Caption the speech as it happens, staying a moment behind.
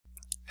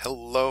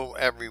Hello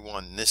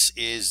everyone, this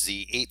is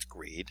the 8th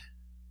grade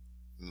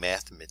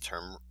math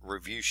midterm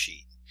review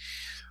sheet.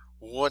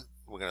 We're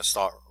going to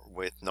start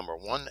with number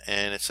 1,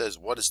 and it says,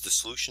 what is the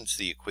solution to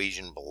the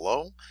equation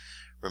below?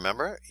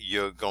 Remember,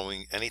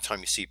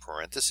 anytime you see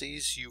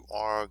parentheses, you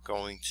are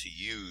going to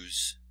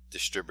use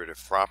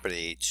distributive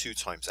property. 2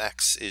 times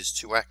x is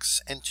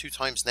 2x, and 2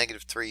 times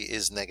 -3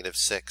 is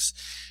 -6.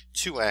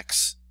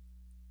 2x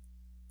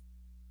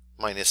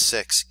minus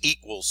 6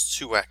 equals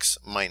 2x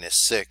minus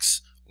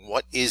 6.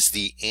 What is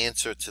the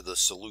answer to the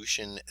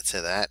solution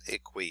to that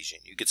equation?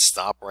 You could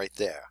stop right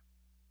there.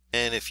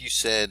 And if you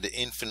said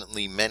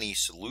infinitely many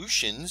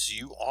solutions,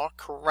 you are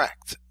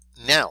correct.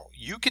 Now,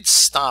 you could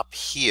stop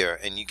here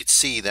and you could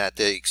see that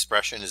the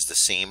expression is the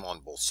same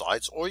on both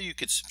sides, or you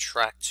could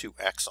subtract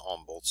 2x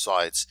on both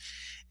sides,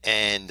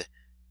 and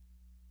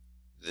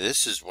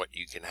this is what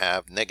you can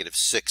have.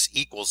 -6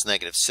 equals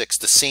 -6.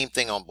 The same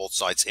thing on both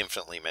sides,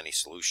 infinitely many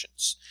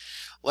solutions.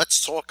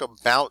 Let's talk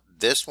about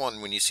this one.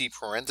 When you see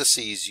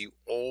parentheses, you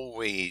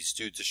always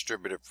do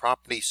distributive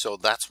property, so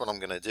that's what I'm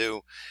going to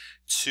do.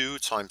 2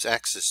 times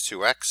x is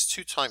 2x.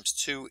 2 times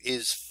 2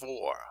 is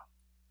 4.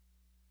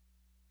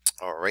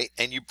 All right,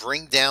 and you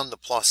bring down the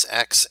plus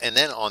x, and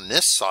then on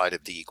this side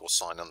of the equal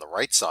sign, on the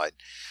right side,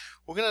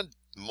 we're going to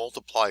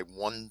multiply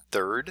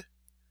 1/3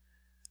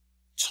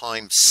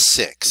 times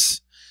 6.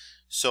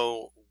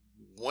 So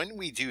when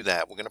we do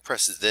that, we're going to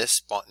press this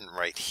button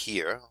right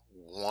here,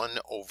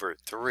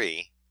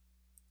 1/3,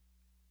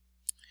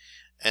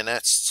 and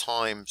that's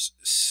times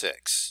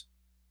 6,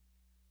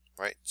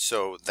 right?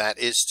 So that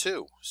is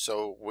 2.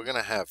 So we're going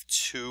to have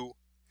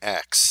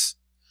 2x,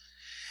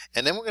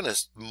 and then we're going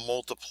to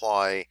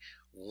multiply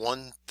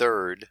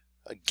 1/3,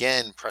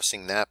 again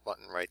pressing that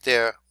button right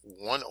there,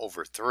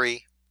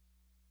 1/3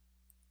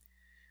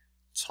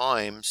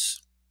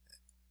 times,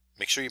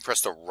 make sure you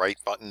press the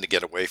right button to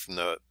get away from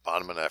the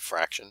bottom of that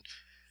fraction,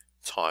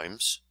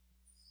 times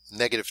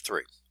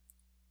 -3.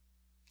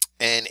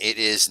 And it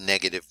is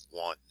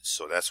 -1.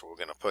 So that's what we're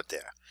going to put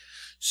there.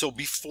 So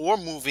before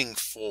moving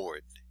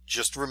forward,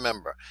 just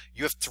remember,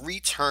 you have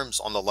 3 terms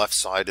on the left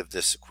side of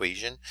this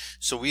equation.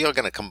 So we are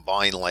going to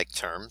combine like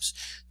terms.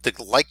 The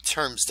like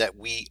terms that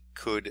we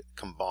could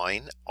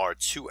combine are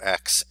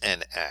 2x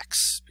and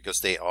x,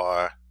 because they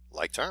are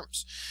like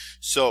terms.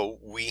 So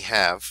we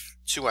have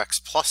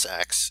 2x plus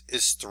x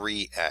is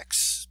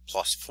 3x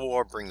plus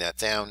 4, bring that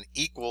down,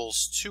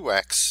 equals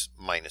 2x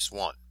minus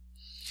 1.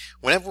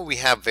 Whenever we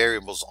have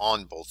variables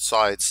on both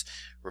sides,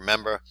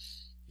 remember,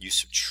 you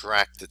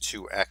subtract the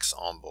 2x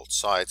on both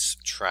sides,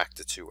 subtract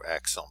the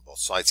 2x on both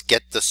sides,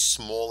 get the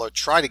smaller,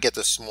 try to get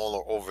the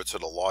smaller over to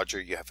the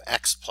larger. You have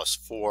x plus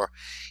 4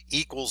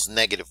 equals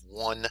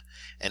 -1,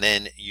 and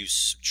then you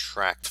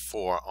subtract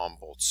 4 on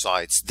both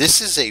sides. This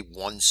is a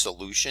one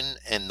solution,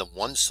 and the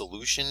one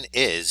solution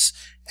is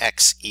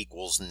x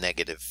equals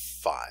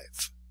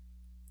 -5.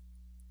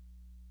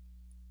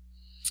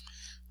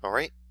 All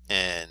right,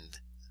 and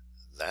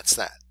that's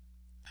that.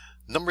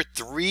 Number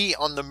 3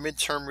 on the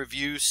midterm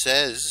review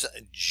says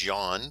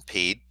John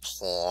paid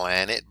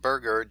Planet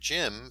Burger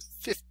Gym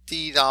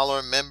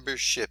 $50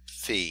 membership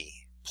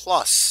fee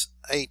plus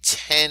a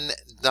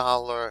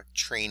 $10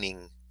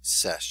 training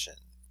session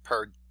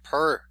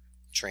per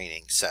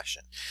training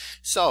session.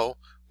 So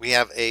we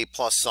have a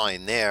plus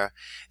sign there,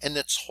 and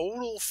the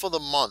total for the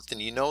month,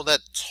 and you know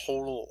that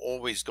total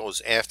always goes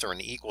after an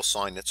equal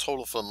sign, the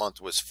total for the month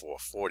was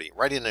 $440.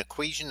 Write an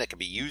equation that can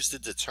be used to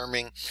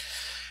determine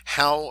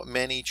how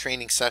many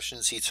training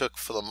sessions he took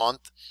for the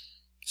month.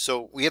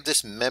 So we have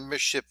this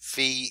membership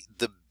fee.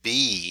 The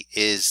B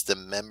is the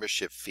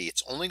membership fee.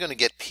 It's only going to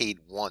get paid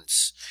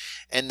once,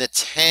 and the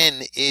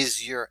 10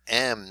 is your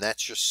M.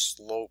 That's your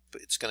slope.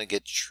 It's going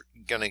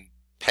to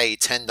pay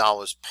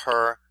 $10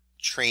 per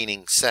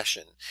training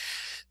session.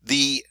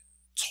 The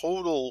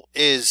total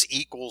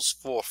equals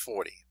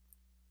 440.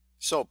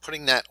 So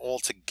putting that all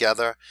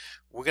together,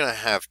 we're going to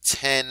have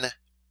 10.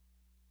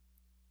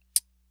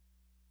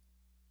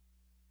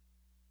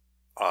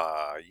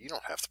 You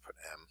don't have to put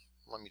M.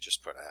 Let me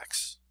just put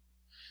X.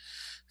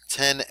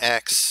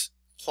 10x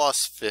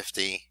plus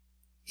 50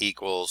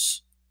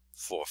 equals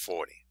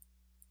 440.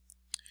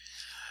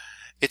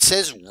 It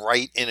says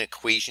write an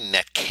equation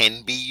that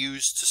can be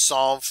used to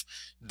solve.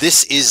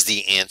 This is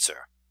the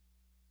answer.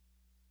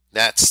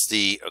 That's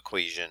the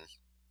equation,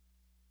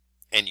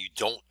 and you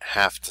don't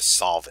have to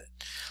solve it.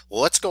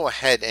 Well, let's go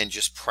ahead and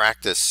just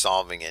practice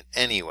solving it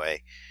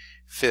anyway.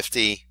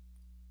 50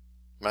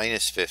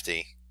 minus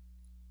 50.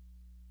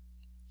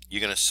 You're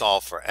going to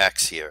solve for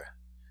x here.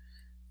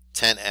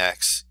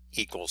 10x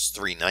equals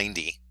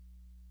 390.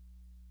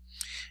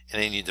 And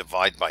then you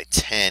divide by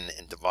 10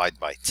 and divide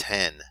by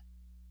 10.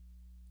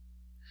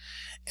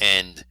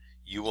 And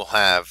you will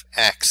have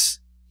x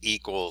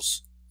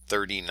equals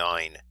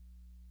 39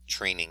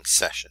 training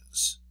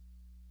sessions.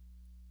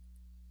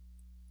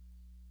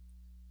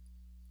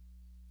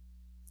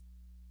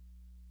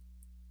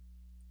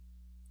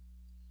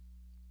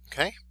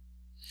 Okay?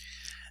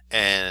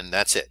 And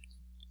that's it.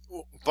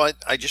 but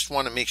I just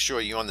want to make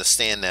sure you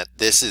understand that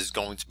this is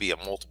going to be a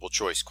multiple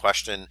choice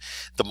question.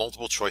 The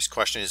multiple choice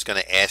question is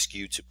going to ask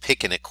you to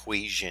pick an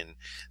equation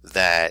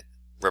that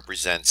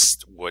represents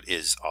what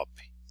is up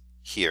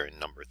here in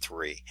number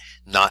 3,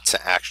 not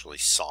to actually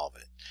solve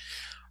it.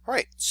 All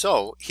right,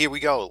 so here we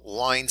go.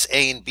 Lines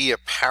A and B are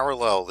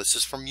parallel. This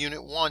is from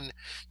Unit 1.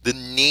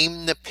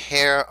 Name the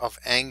pair of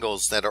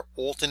angles that are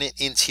alternate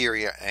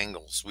interior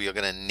angles. We are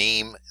going to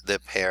name the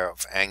pair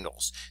of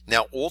angles.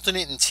 Now,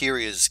 alternate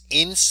interiors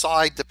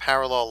inside the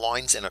parallel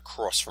lines and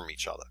across from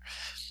each other.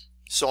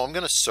 So I'm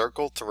going to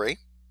circle 3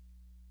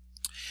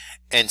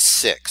 and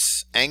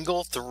 6.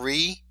 Angle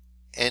 3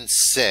 and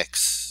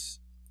 6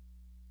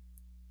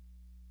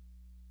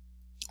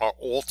 are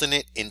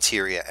alternate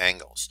interior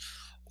angles.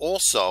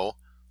 Also,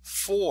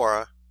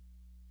 4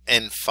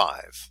 and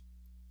 5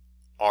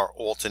 are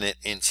alternate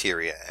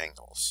interior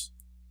angles,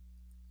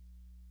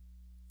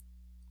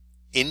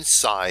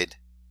 inside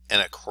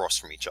and across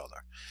from each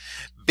other.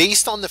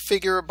 Based on the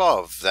figure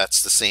above,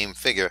 that's the same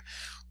figure,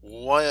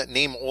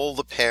 name all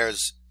the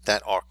pairs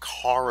that are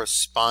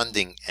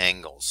corresponding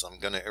angles. I'm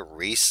going to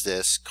erase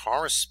this.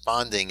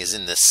 Corresponding is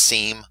in the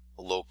same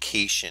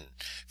location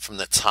from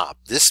the top.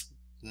 This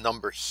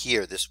number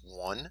here, this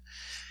 1,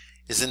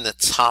 is in the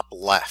top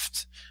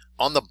left.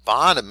 On the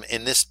bottom,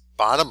 in this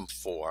bottom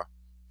 4,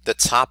 the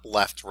top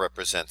left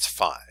represents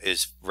 5,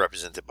 is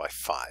represented by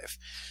 5.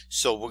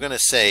 So we're going to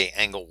say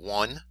angle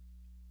 1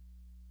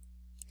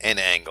 and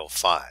angle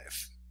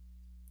 5.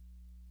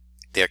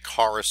 They're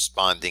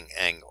corresponding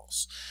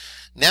angles.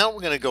 Now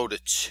we're going to go to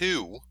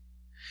 2,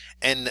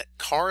 and the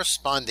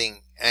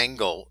corresponding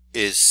angle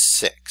is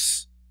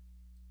 6.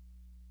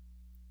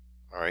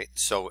 All right,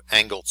 so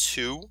angle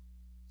 2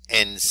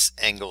 and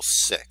angle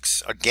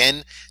 6.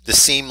 Again, the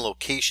same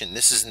location.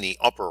 This is in the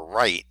upper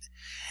right,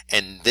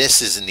 and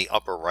this is in the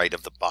upper right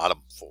of the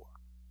bottom 4.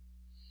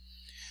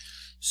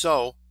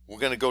 So we're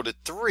going to go to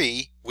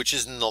 3, which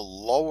is in the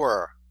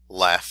lower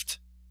left,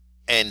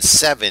 and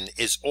 7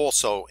 is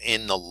also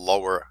in the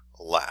lower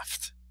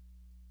left.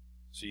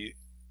 So you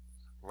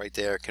right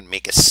there can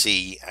make a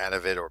C out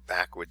of it, or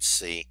backwards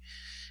C,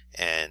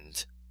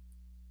 and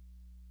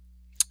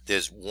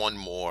there's one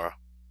more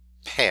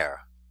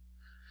pair.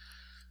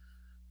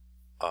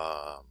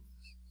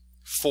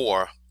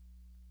 4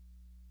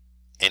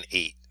 and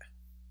 8.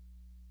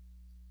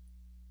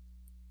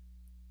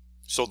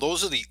 So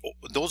those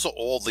are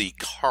all the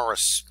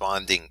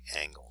corresponding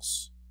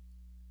angles.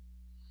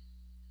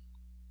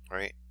 All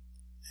right,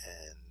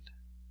 and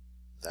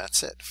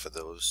that's it for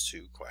those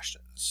 2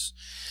 questions.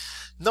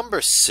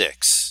 Number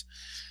 6.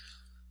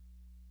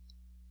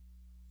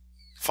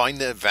 Find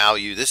the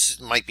value.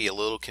 This might be a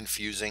little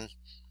confusing,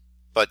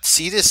 but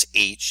see this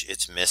H,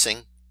 it's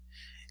missing.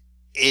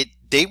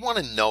 They want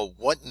to know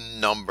what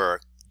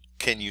number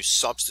can you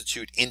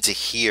substitute into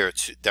here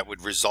that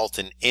would result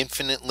in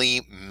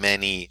infinitely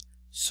many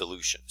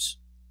solutions.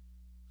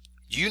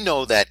 You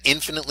know that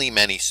infinitely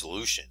many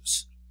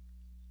solutions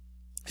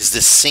is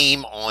the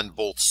same on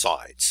both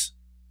sides.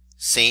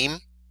 Same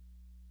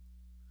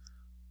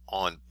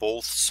on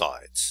both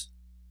sides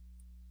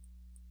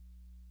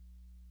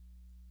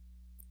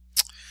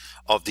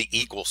of the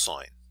equal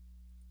sign.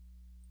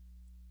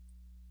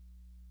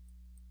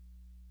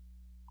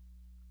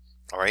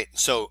 All right,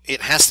 so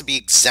it has to be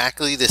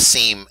exactly the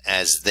same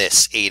as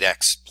this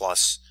 8x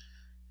plus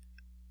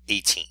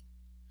 18.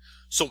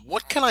 So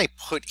what can I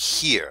put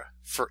here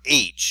for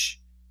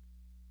h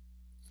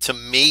to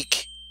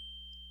make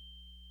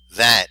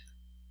that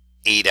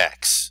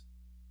 8x?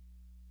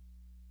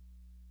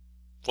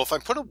 Well, if I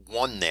put a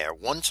 1 there,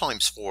 1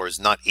 times 4 is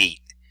not 8.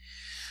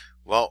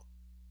 Well,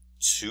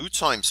 2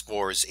 times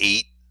 4 is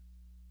 8.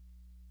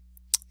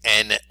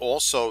 And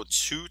also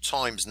 2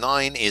 times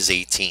 9 is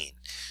 18.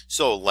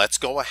 So let's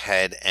go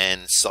ahead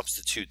and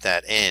substitute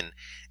that in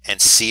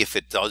and see if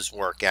it does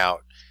work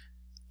out.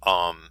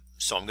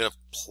 So I'm going to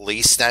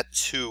place that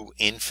 2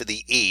 in for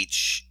the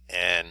h,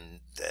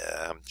 and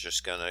I'm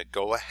just going to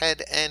go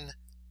ahead and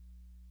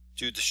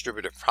do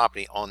distributive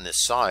property on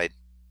this side.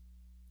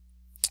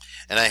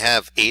 And I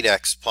have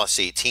 8x plus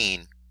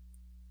 18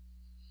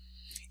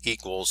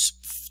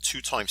 equals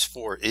 2 times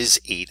 4 is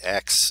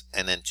 8x,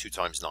 and then 2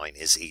 times 9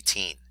 is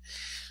 18.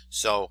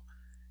 So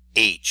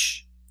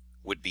h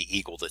would be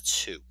equal to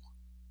 2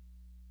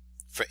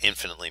 for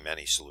infinitely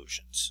many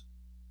solutions.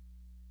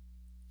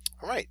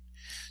 All right.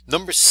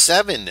 Number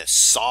 7,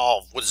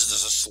 solve. What is the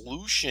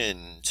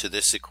solution to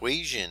this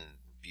equation?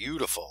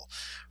 Beautiful.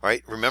 All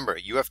right. Remember,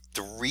 you have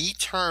 3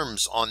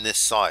 terms on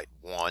this side.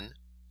 1,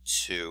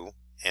 2,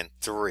 and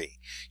 3.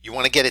 You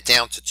want to get it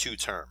down to 2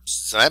 terms.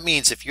 So that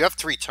means if you have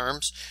 3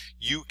 terms,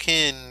 you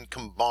can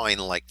combine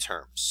like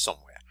terms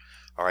somewhere.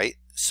 All right.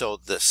 So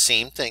the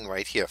same thing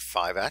right here,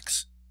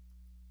 5x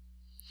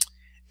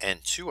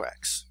and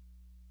 2x.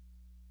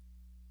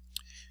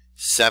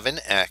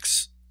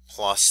 7x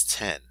plus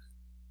 10.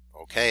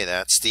 Okay,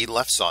 that's the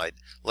left side.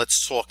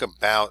 Let's talk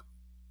about,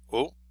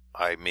 oh,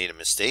 I made a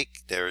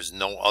mistake. There is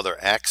no other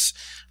x.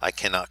 I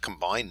cannot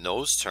combine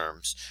those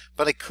terms,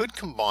 but I could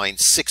combine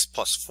 6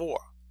 plus 4.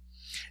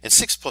 And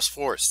 6 plus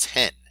 4 is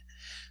 10.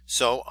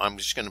 So I'm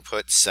just going to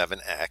put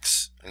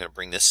 7x. I'm going to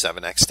bring this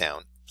 7x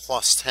down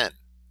plus 10.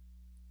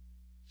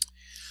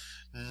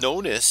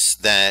 Notice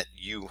that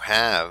you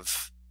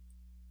have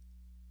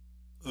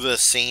the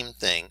same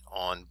thing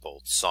on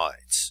both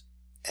sides.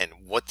 And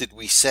what did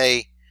we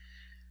say?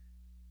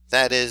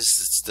 That is,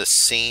 it's the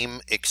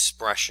same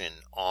expression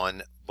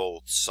on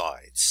both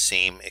sides.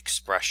 Same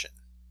expression.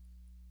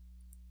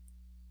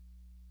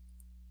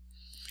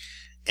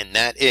 And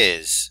that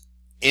is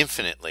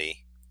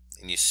infinitely,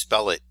 and you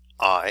spell it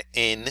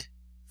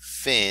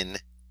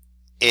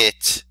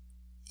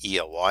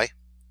I-N-Fin-It-E-L-Y,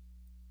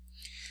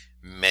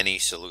 many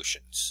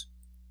solutions.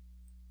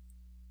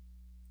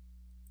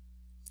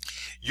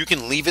 You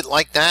can leave it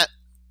like that,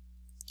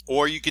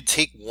 or you could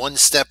take one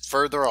step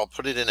further. I'll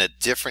put it in a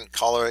different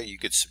color. You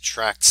could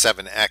subtract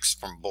 7x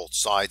from both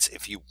sides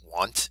if you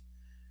want.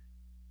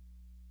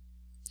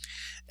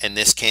 And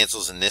this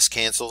cancels and this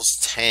cancels.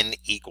 10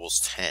 equals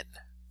 10.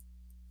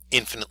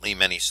 Infinitely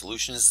many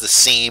solutions, the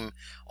same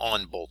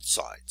on both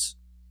sides.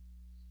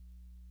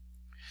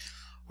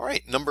 All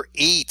right, number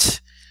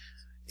 8.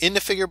 In the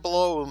figure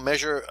below,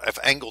 measure if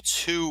angle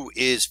 2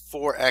 is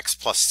 4x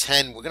plus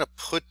 10. We're going to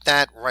put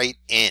that right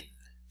in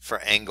for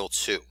angle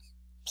 2.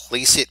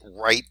 Place it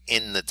right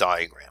in the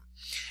diagram.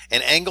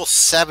 And angle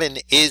 7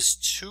 is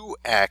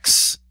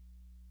 2x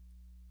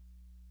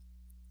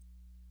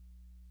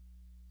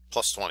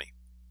plus 20.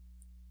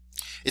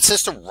 It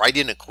says to write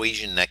an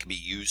equation that can be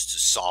used to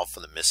solve for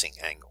the missing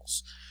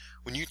angles.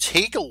 When you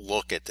take a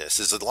look at this,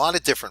 there's a lot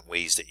of different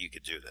ways that you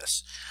could do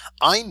this.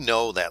 I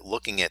know that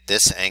looking at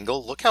this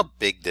angle, look how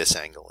big this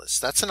angle is.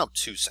 That's an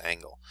obtuse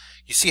angle.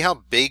 You see how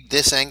big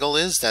this angle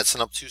is? That's an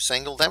obtuse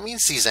angle. That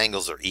means these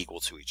angles are equal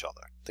to each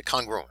other. They're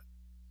congruent.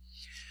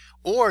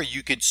 Or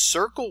you could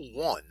circle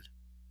one.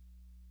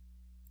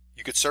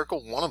 You could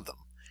circle one of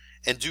them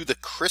and do the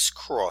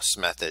crisscross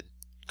method,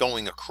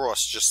 going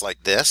across just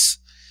like this,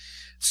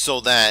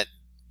 so that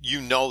you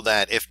know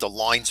that if the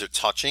lines are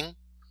touching,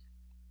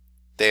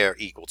 they're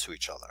equal to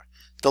each other.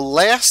 The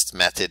last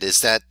method is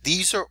that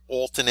these are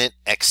alternate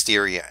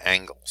exterior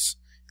angles.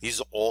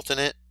 These are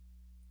alternate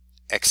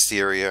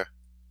exterior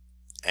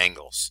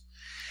angles.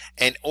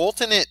 And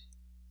alternate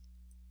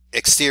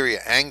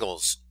exterior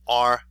angles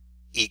are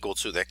equal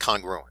to, they're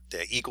congruent.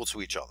 They're equal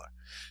to each other.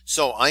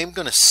 So I'm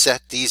going to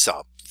set these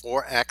up,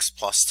 4x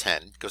plus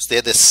 10, because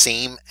they're the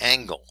same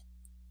angle,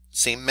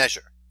 same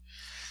measure.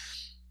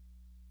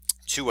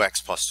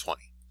 2x plus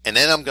 20. And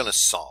then I'm going to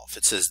solve.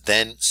 It says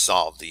then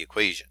solve the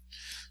equation.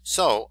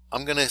 So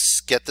I'm going to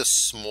get the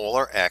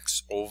smaller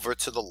x over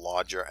to the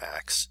larger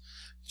x,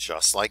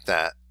 just like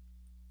that.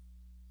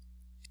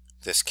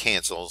 This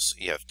cancels.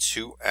 You have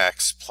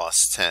 2x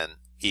plus 10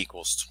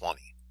 equals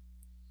 20.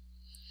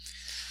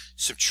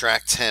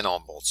 Subtract 10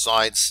 on both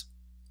sides.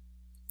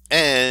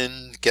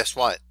 And guess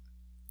what?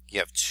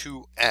 You have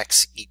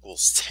 2x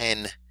equals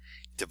 10.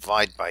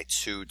 Divide by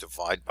 2,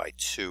 divide by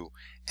 2.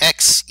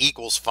 X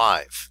equals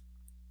 5.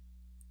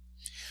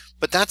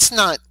 But that's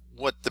not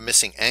what the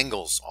missing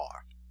angles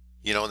are.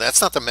 You know,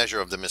 that's not the measure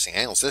of the missing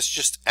angles. That's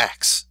just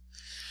x.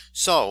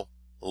 So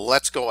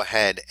let's go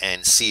ahead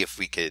and see if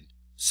we could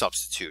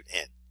substitute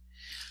in.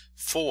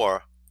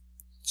 4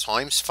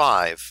 times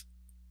 5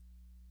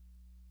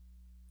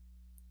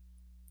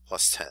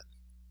 plus 10.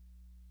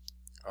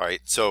 All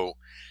right, so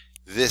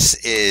this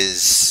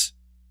is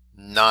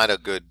not a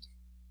good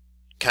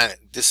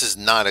this is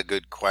not a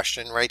good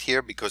question right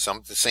here, because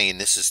I'm saying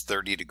this is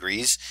 30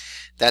 degrees.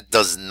 That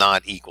does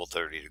not equal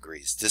 30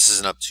 degrees. This is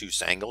an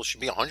obtuse angle. It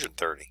should be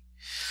 130.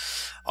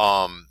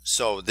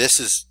 So this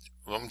is,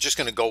 I'm just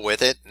going to go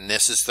with it, and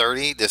this is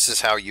 30. This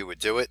is how you would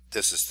do it.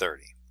 This is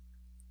 30.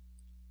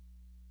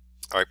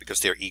 All right,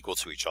 because they're equal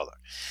to each other.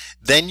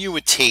 Then you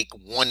would take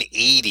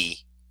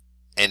 180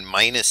 and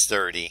minus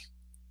 30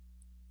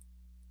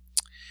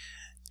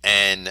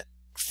 and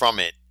from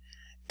it,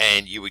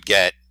 and you would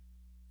get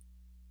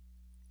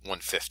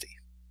 150.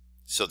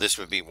 So this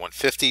would be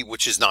 150,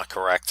 which is not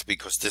correct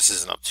because this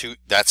is an obtuse,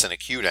 that's an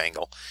acute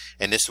angle,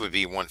 and this would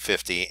be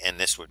 150 and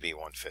this would be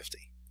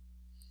 150.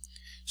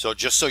 So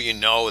just so you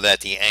know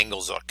that the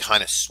angles are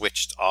kind of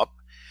switched up,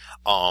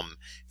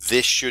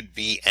 this should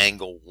be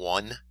angle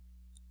 1,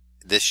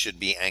 this should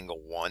be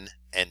angle 1,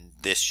 and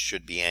this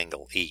should be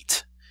angle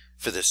 8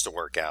 for this to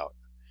work out.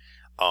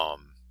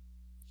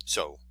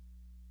 So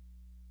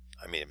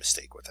I made a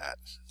mistake with that.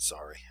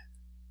 Sorry.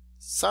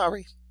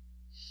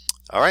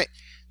 All right,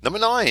 number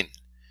 9,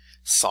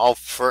 solve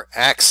for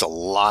x. A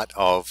lot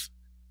of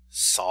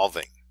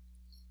solving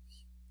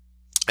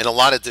and a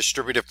lot of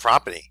distributive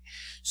property.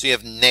 So you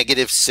have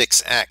negative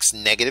 6x.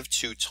 Negative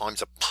 2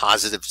 times a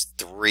positive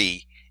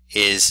 3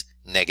 is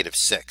negative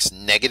 6.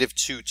 Negative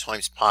 2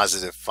 times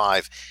positive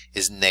 5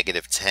 is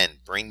negative 10.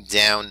 Bring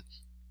down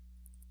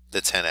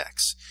the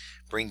 10x.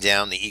 Bring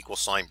down the equal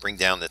sign. Bring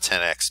down the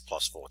 10x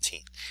plus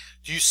 14.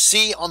 Do you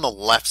see on the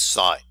left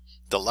side?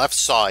 The left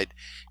side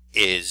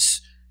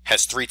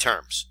has 3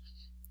 terms.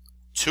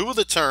 2 of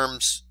the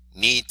terms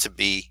need to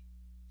be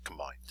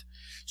combined.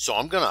 So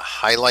I'm going to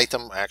highlight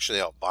them.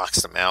 Actually, I'll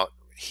box them out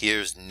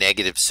here's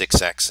negative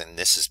 6x, and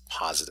this is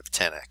positive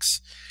 10x.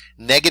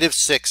 Negative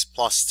 6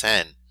 plus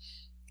 10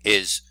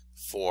 is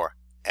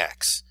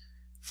 4x.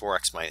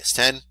 4x minus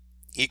 10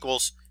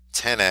 equals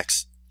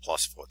 10x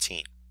plus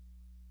 14.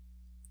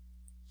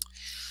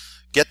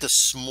 Get the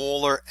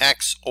smaller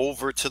x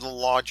over to the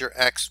larger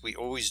x. We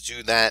always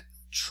do that.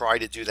 Try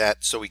to do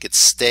that so we could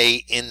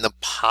stay in the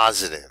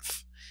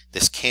positive.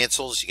 This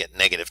cancels. You get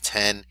negative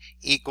 10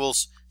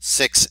 equals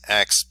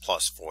 6x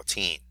plus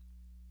 14.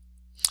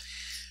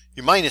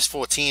 You minus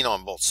 14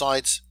 on both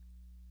sides.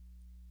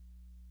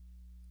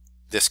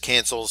 This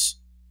cancels.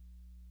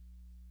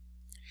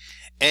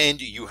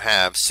 And you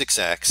have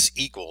 6x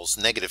equals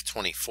negative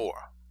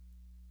 24.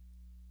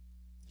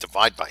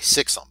 Divide by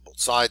 6 on both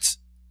sides.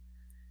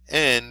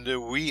 And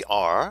we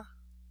are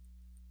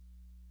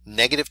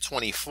negative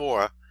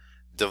 24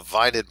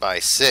 divided by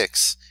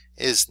 6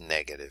 is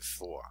negative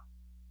 4.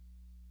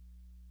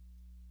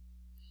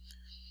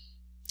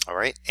 All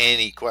right,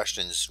 any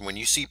questions? When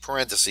you see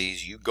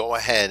parentheses, you go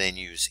ahead and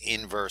use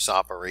inverse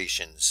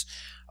operations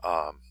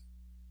all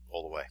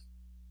the way.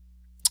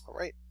 All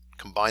right,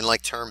 combine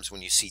like terms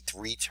when you see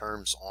 3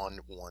 terms on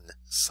one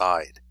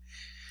side.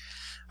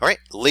 All right,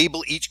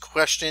 label each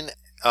equation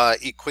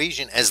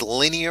as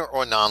linear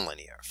or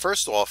nonlinear.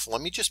 First off,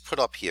 let me just put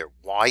up here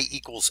y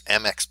equals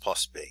mx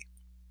plus b.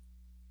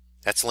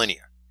 That's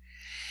linear.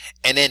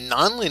 And then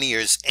nonlinear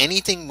is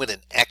anything with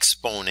an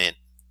exponent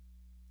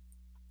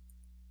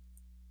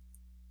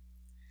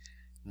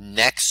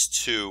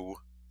next to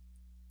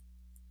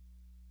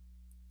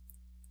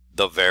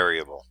the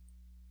variable.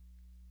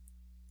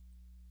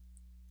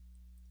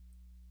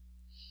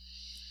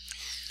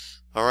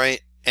 All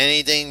right,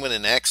 anything with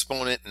an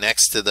exponent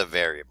next to the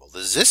variable.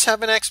 Does this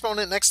have an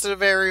exponent next to the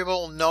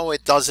variable? No,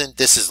 it doesn't.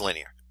 This is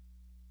linear.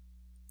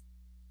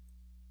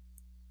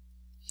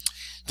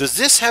 Does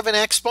this have an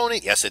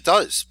exponent? Yes, it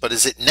does. But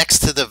is it next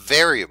to the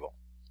variable?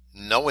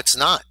 No, it's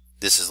not.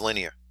 This is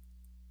linear.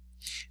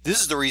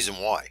 This is the reason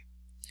why.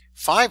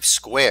 5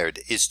 squared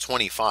is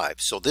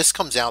 25. So this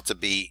comes out to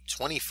be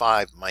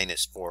 25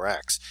 minus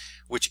 4x,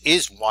 which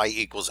is y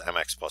equals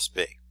mx plus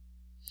b.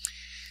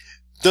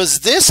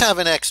 Does this have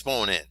an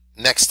exponent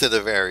next to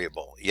the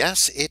variable?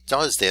 Yes, it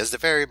does. There's the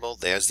variable.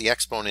 There's the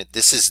exponent.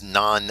 This is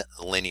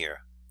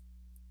non-linear.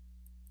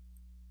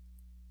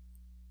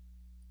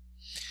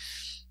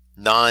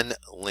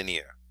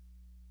 Non-linear.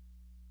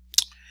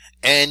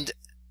 And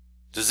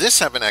does this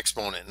have an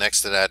exponent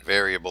next to that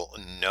variable?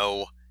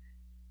 No.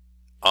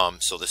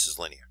 So this is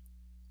linear.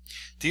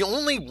 The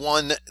only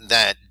one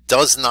that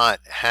does not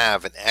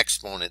have an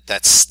exponent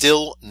that's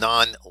still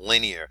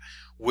non-linear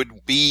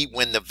would be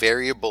when the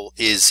variable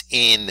is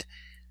in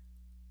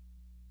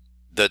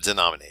the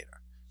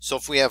denominator. So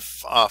if we have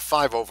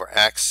 5 over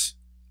x,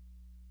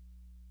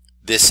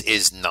 this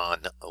is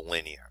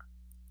non-linear.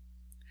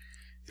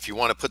 If you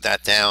want to put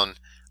that down,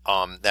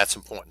 that's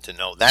important to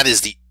know. That's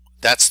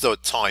the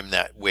time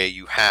that where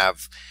you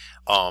have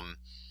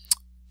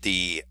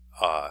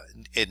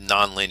in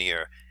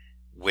nonlinear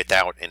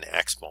without an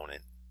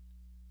exponent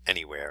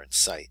anywhere in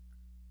sight.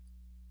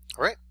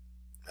 All right.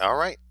 All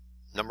right.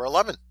 Number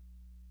 11.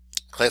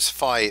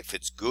 Classify if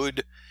it's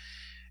good,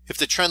 if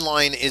the trend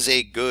line is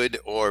a good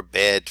or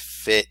bad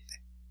fit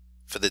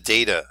for the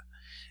data.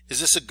 Is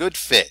this a good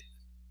fit?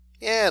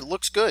 Yeah, it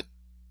looks good.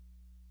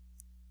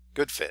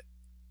 Good fit.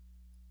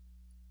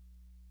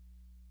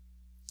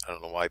 I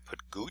don't know why I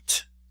put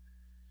gut.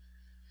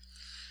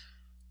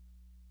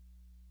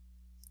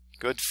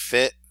 Good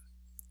fit.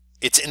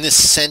 It's in the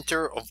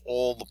center of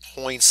all the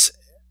points,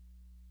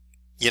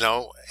 you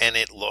know, and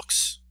it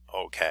looks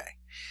okay.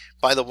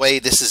 By the way,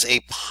 this is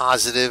a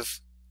positive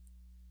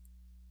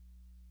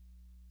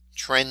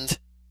trend.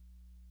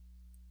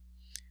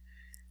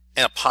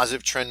 And a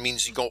positive trend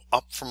means you go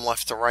up from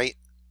left to right.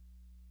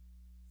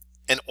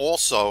 And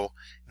also,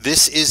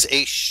 this is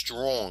a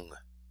strong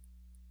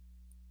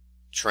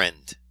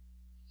trend.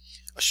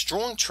 A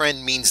strong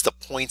trend means the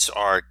points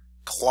are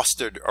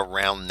clustered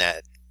around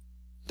that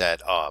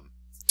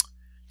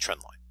trend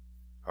line.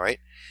 All right.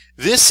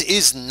 This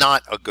is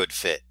not a good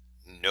fit.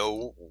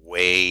 No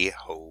way,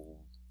 ho.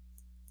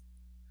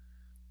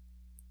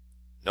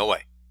 No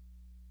way.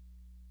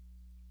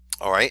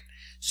 All right.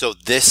 So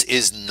this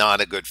is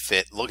not a good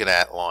fit. Look at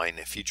that line.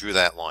 If you drew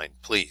that line,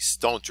 please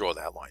don't draw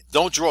that line.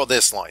 Don't draw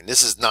this line.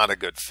 This is not a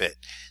good fit.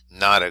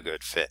 Not a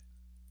good fit.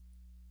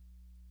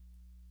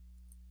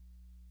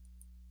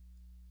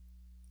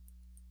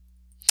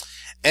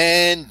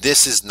 And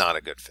this is not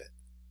a good fit.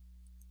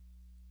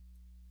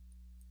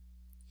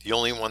 The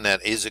only one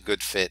that is a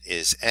good fit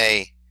is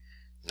A.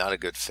 Not a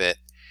good fit.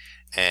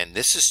 And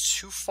this is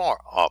too far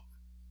up.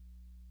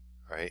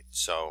 Right?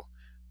 So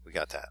we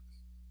got that.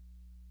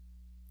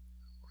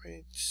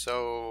 Right?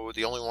 So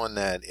the only one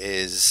that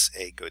is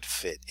a good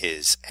fit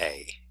is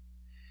A.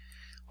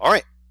 All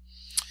right.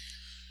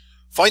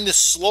 Find the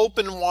slope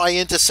and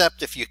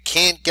y-intercept. If you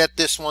can't get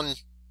this one,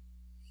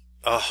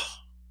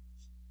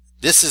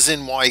 this is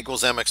in y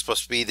equals mx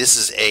plus b. This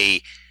is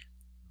a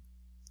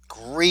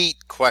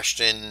great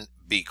question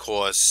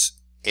because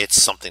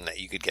it's something that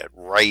you could get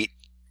right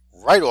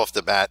right off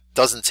the bat.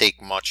 Doesn't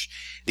take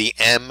much. The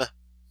m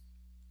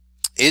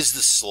is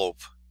the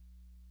slope,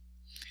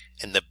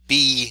 and the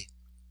b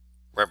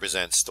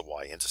represents the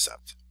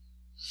y-intercept.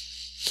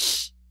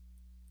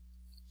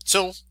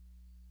 So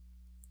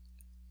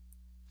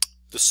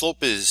the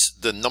slope is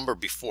the number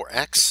before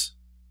x,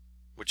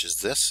 which is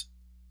this.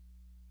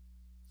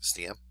 It's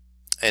the m,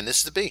 and this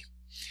is the b.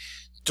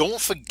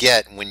 Don't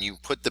forget when you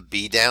put the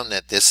b down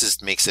that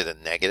this makes it a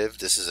negative.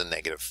 This is a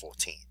negative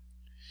 14.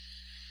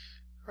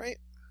 Right?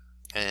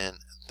 And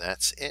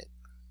that's it.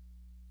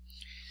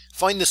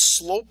 Find the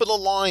slope of the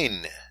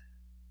line.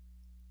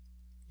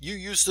 You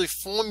use the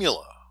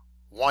formula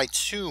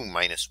y2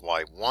 minus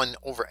y1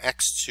 over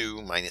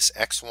x2 minus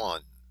x1.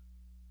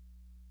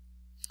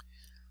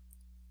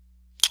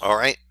 All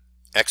right,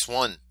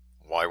 x1,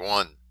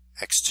 y1,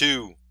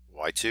 x2,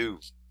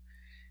 y2.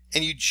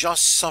 And you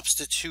just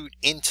substitute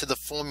into the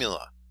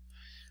formula.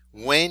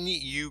 When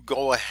you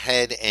go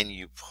ahead and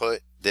you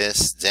put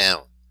this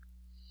down,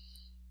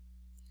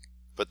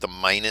 put the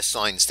minus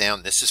signs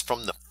down, this is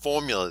from the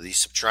formula, these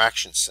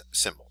subtraction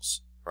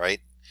symbols, right?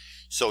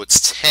 So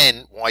it's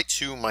 10,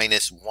 y2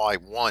 minus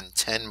y1,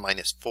 10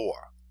 minus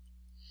 4.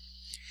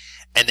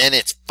 And then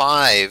it's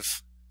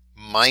 5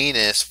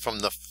 minus from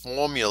the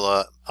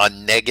formula a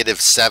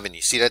negative 7.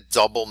 You see that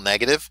double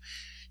negative?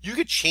 You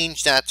could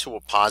change that to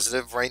a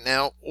positive right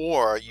now,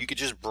 or you could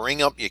just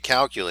bring up your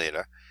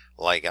calculator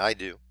like I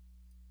do.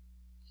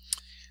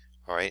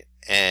 All right,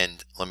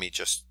 and let me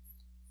just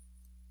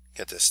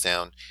get this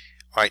down.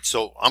 All right,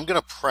 so I'm going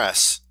to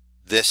press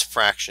this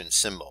fraction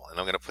symbol, and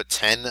I'm going to put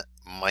 10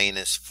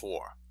 minus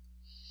 4.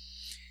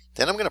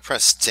 Then I'm going to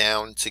press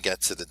down to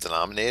get to the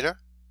denominator,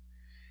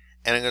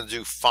 and I'm going to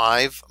do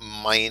 5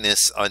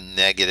 minus a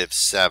negative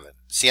 7.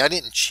 See, I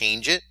didn't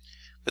change it,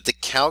 but the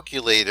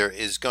calculator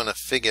is going to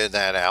figure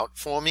that out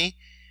for me.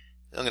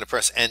 I'm going to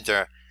press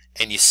enter,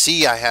 and you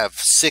see I have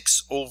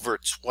 6 over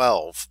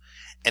 12,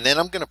 and then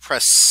I'm going to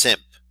press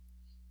simp.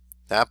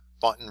 That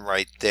button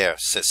right there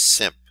says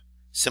simp,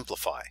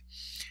 simplify.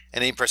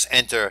 And then you press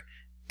enter,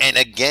 and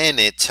again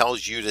it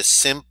tells you to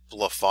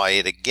simplify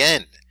it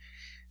again.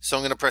 So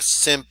I'm going to press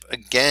simp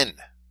again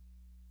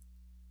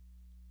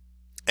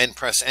and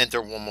press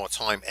enter one more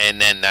time, and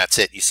then that's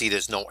it. You see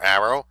there's no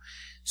arrow,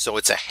 so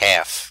it's a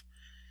half.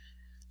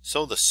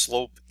 So the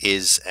slope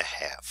is a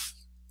half.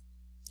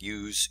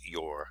 Use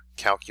your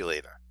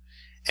calculator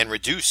and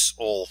reduce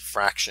all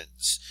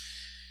fractions.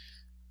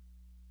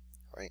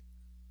 Right?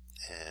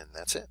 And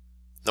that's it.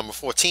 Number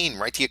 14,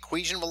 write the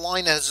equation of a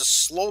line that has a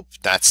slope.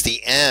 That's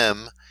the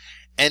m,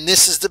 and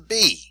this is the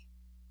b.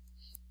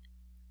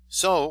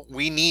 So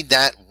we need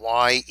that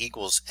y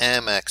equals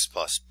mx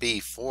plus b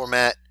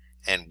format,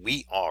 and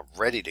we are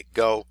ready to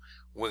go.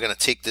 We're going to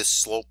take this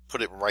slope,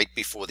 put it right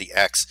before the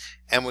x,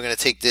 and we're going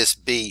to take this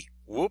b.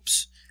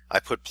 Whoops, I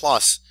put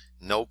plus.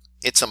 Nope,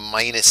 it's a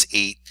minus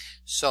 8.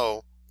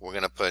 So we're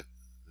going to put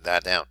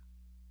that down.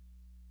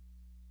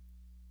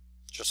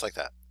 Just like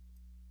that.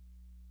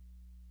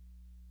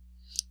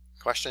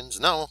 Questions?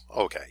 No?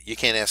 Okay, you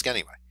can't ask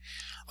anyway.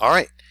 All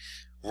right,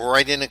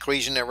 write an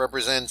equation that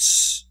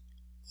represents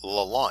the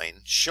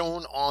line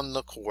shown on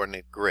the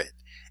coordinate grid.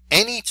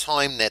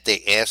 Anytime that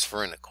they ask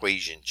for an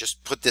equation,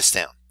 just put this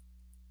down.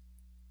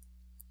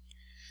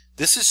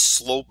 This is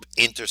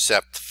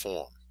slope-intercept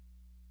form,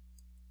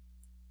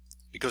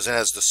 because it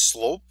has the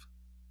slope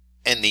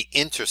and the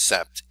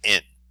intercept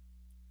in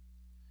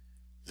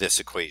this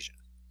equation.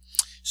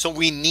 So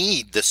we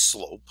need the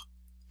slope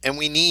and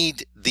we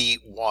need the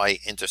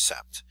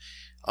y-intercept.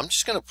 I'm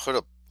just going to put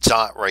a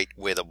dot right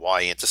where the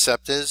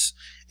y-intercept is,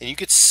 and you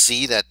could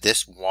see that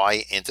this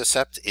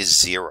y-intercept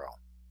is 0.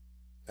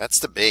 That's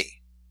the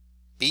b.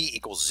 b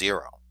equals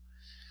 0.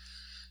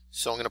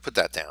 So I'm going to put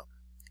that down.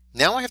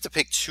 Now I have to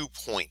pick 2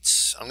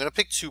 points. I'm going to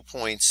pick 2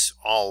 points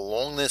all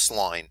along this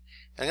line.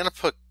 I'm going to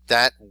put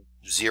that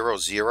 0,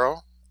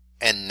 0,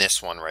 and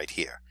this one right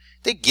here.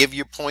 They give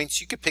you points.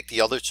 You could pick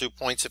the other 2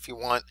 points if you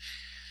want.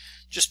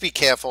 Just be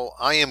careful.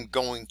 I am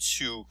going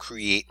to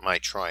create my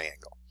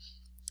triangle.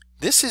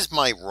 This is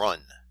my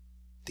run.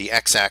 The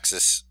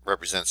x-axis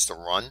represents the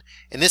run,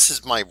 and this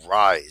is my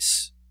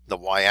rise, the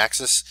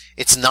y-axis.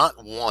 It's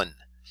not 1.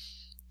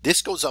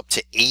 This goes up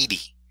to 80.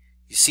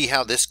 You see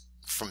how this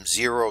from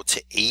 0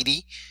 to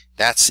 80?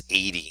 That's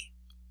 80.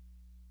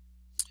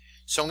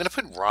 So I'm going to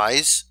put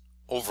rise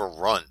over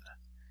run,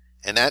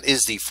 and that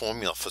is the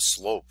formula for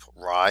slope.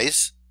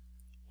 Rise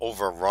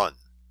over run.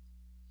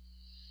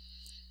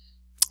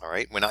 All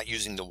right, we're not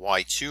using the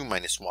y2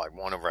 minus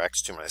y1 over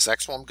x2 minus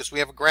x1 because we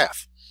have a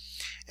graph.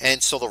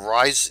 And so the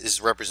rise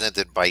is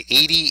represented by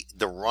 80.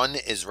 The run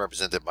is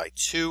represented by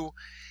 2.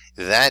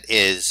 That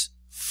is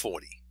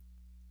 40.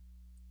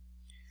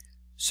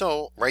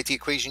 So write the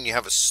equation. You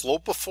have a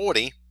slope of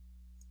 40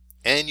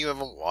 and you have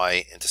a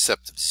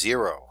y-intercept of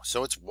 0.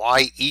 So it's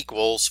y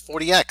equals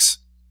 40x.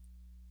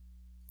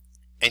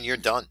 And you're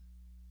done.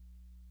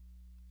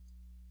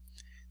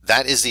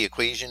 That is the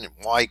equation in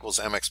y equals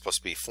mx plus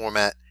b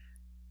format.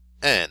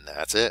 And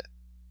that's it.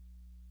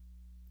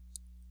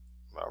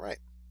 All right.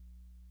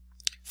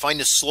 Find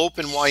the slope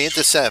and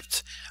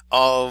y-intercept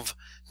of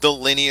the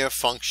linear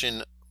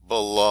function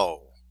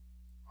below.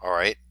 All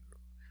right,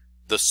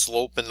 the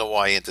slope and the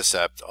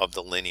y-intercept of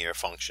the linear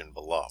function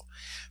below.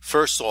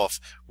 First off,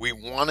 we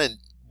want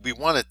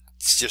to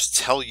just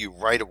tell you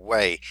right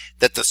away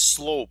that the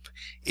slope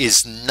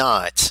is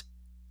not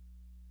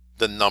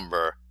the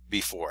number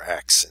before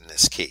x in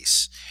this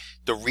case.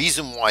 The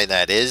reason why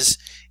that is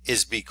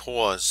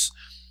because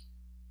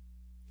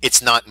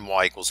it's not in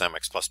y equals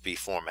mx plus b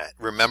format.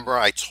 Remember,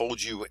 I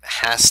told you it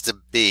has to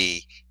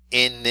be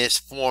in this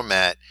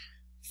format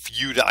for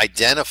you to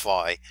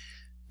identify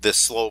the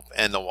slope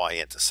and the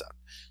y-intercept.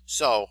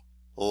 So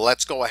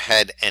let's go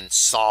ahead and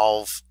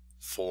solve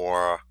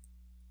for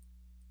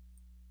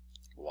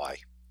y.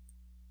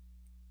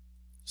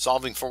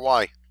 Solving for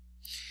y.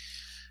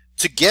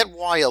 To get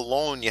y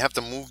alone, you have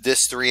to move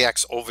this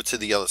 3x over to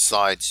the other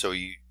side. So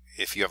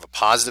if you have a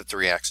positive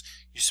 3x,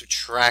 you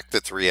subtract the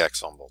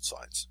 3x on both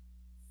sides.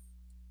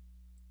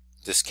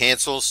 This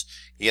cancels.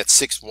 You get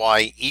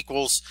 6y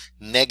equals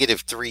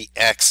negative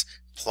 3x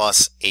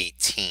plus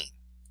 18.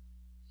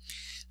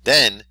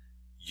 Then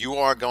you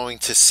are going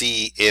to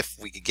see if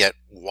we could get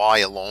y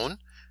alone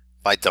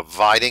by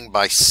dividing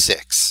by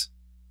 6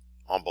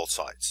 on both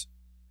sides.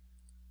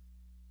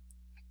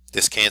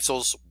 This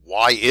cancels.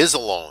 Y is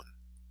alone.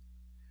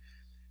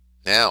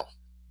 Now,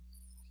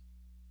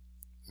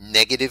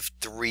 negative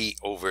 3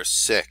 over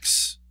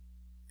 6.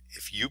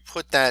 If you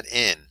put that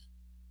in,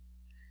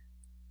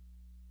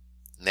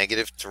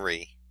 negative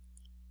 3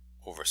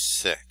 over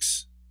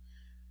 6,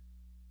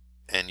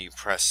 and you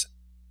press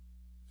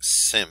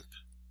simp,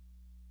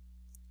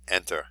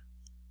 enter,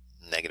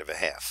 negative a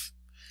half.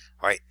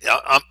 All right,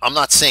 I'm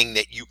not saying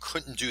that you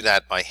couldn't do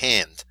that by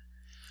hand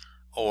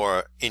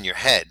or in your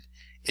head.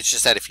 It's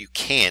just that if you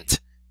can't,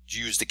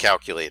 use the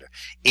calculator.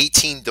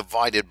 18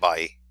 divided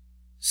by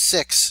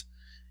 6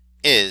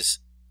 is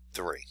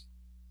 3.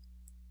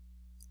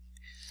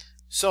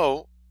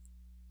 So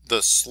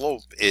the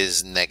slope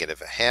is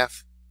negative a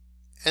half,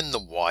 and the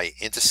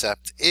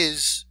y-intercept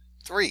is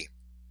 3.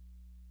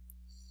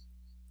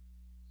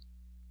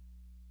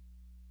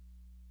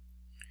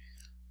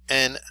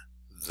 And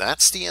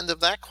that's the end of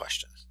that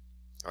question.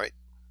 All right.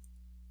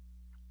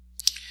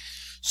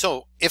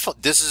 So if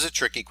this is a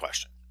tricky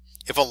question.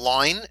 If a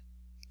line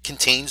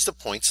contains the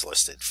points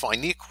listed,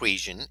 find the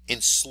equation in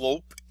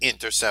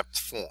slope-intercept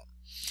form.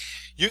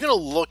 You're going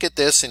to look at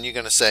this and you're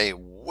going to say,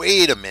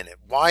 wait a minute,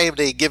 why have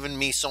they given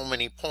me so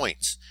many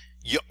points?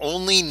 You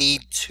only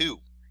need 2,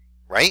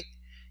 right?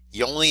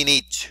 You only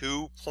need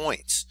 2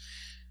 points.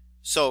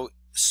 So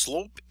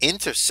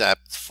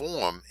slope-intercept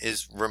form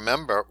is,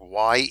 remember,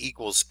 y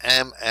equals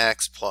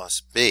mx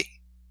plus b.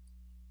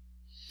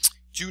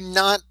 Do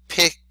not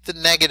pick the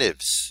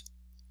negatives.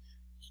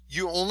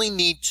 You only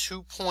need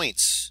 2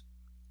 points,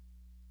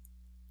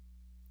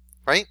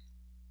 right?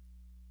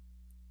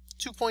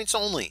 2 points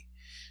only.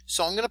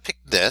 So I'm going to pick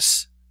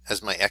this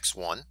as my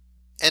x1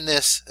 and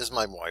this as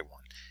my y1.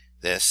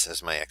 This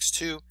as my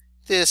x2,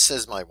 this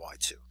as my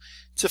y2.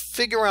 To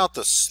figure out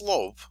the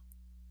slope,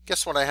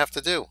 guess what I have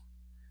to do?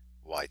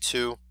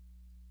 y2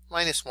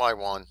 minus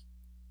y1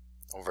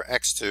 over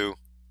x2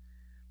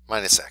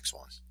 minus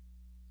x1.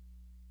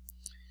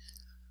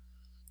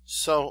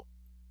 So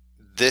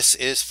this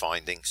is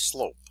finding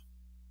slope.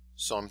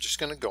 So I'm just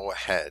going to go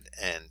ahead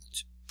and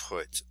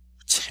put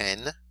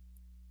 10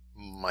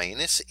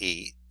 minus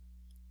 8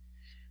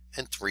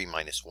 and 3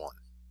 minus 1.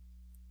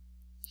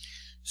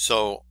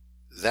 So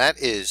that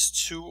is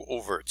 2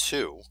 over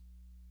 2,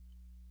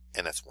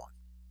 and that's 1.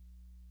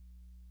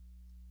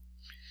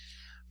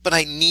 But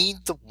I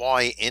need the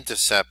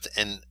y-intercept,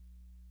 and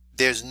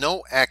there's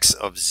no x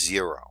of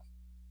 0.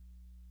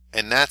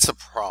 And that's a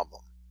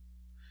problem.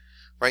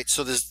 Right?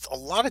 So there's a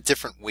lot of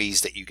different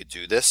ways that you could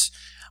do this.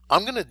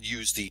 I'm going to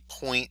use the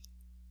point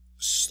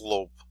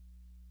slope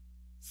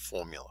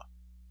formula.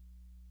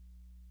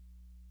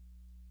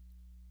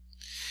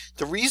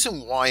 The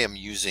reason why I'm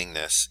using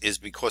this is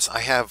because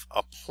I have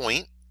a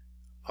point,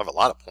 I have a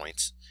lot of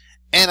points,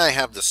 and I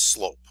have the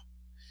slope.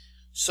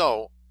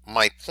 So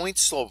my point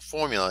slope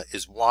formula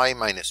is y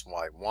minus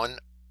y1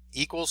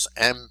 equals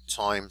m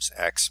times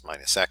x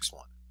minus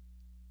x1.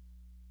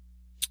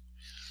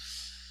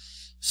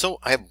 So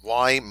I have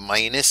y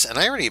minus, and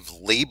I already have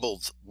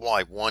labeled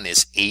y1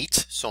 as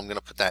 8, so I'm going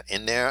to put that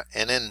in there.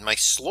 And then my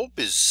slope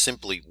is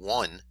simply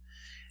 1,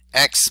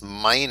 x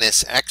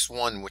minus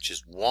x1, which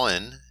is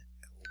 1,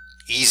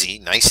 easy,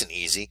 nice and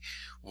easy.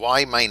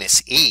 Y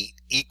minus 8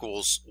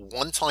 equals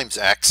 1 times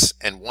x,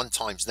 and 1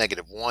 times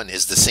negative 1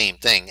 is the same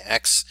thing,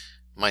 x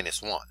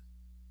minus 1.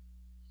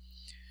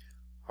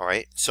 All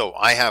right, so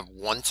I have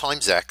 1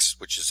 times x,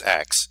 which is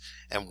x,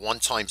 and 1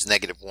 times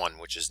negative 1,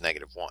 which is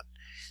negative 1.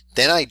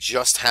 Then I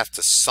just have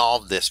to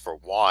solve this for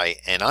y,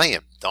 and I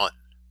am done.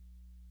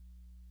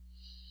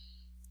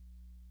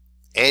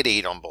 Add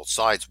 8 on both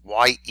sides.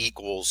 Y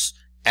equals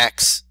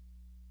x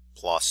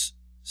plus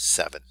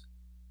 7.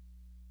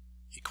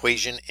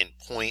 Equation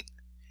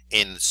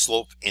in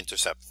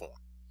slope-intercept form.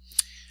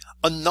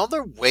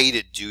 Another way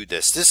to do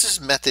this, this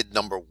is method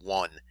number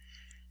 1.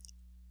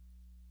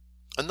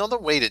 Another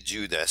way to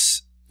do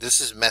this,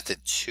 this is method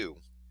 2,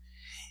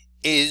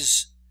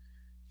 is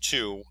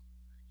to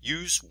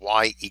use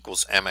y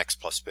equals mx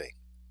plus b.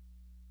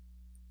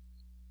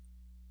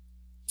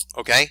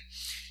 Okay,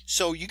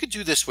 so you could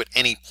do this with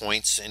any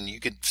points, and you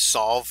could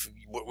solve.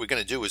 What we're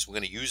going to do is we're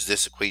going to use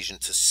this equation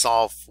to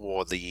solve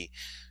for the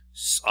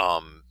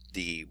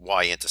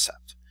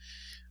y-intercept.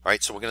 All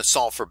right, so we're going to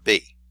solve for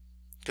b,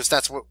 because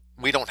that's what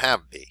we don't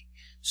have b.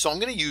 So I'm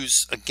going to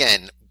use,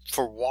 again,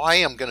 for y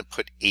I'm going to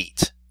put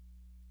 8.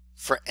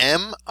 For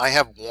m I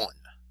have 1,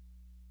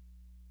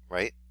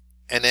 right?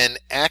 And then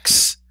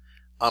x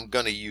I'm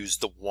going to use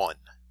the 1,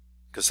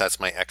 because that's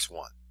my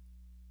x1.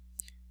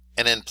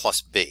 And then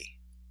plus b.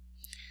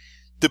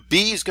 The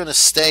b is going to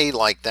stay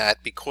like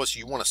that because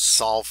you want to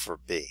solve for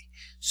b.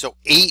 So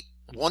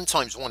 1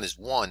 times 1 is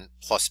 1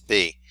 plus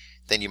b.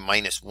 Then you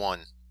minus 1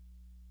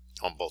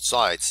 on both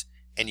sides,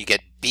 and you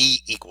get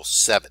b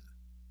equals 7.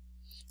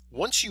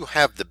 Once you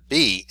have the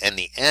b and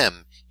the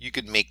m, you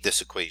could make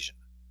this equation.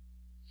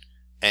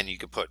 And you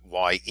could put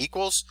y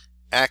equals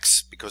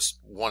x, because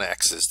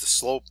 1x is the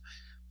slope,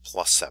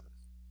 plus 7.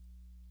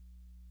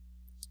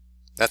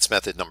 That's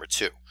method number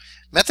 2.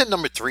 Method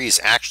number 3 is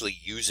actually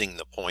using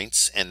the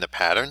points and the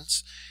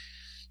patterns.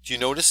 Do you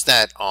notice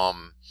that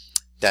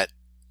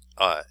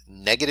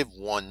negative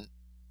 1,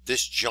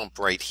 this jump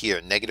right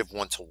here, negative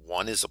 1 to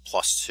 1 is a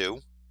plus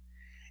 2,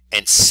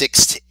 and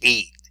 6 to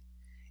 8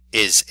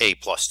 is a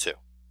plus 2.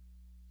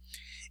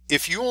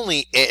 If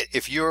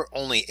you're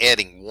only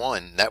adding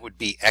 1, that would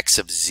be x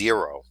of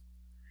 0,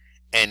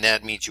 and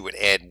that means you would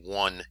add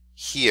 1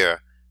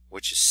 here,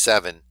 which is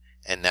 7,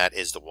 and that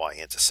is the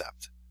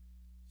y-intercept.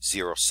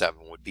 0,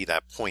 7 would be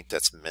that point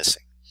that's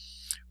missing.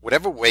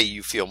 Whatever way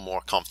you feel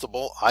more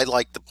comfortable, I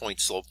like the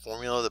point slope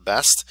formula the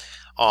best.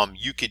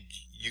 You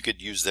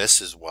could use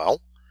this as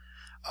well,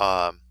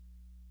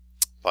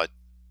 but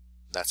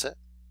that's it.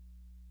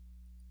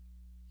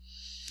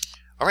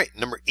 All right,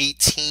 number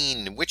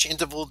 18. Which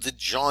interval did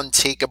John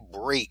take a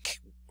break?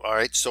 All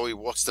right, so he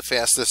walks the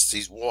fastest.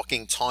 He's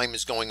walking. Time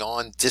is going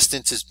on.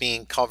 Distance is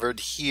being covered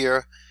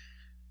here.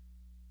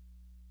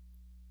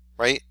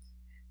 Right?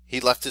 He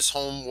left his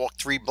home, walked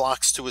 3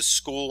 blocks to his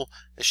school,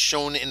 as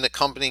shown in the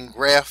accompanying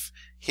graph.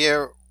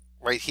 Here,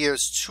 right here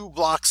is 2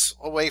 blocks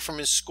away from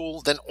his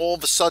school. Then all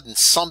of a sudden,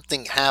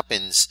 something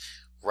happens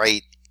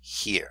right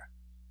here.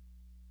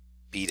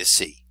 B to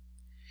C.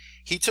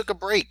 He took a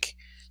break.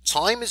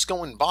 Time is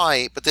going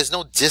by, but there's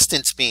no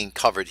distance being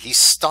covered. He's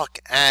stuck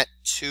at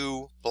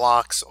 2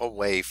 blocks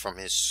away from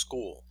his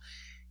school.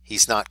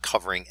 He's not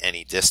covering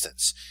any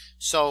distance.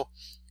 So,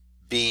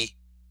 B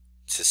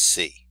to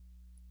C.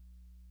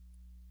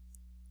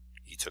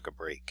 He took a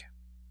break.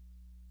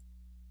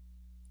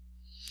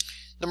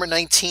 Number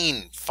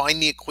 19,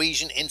 find the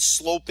equation in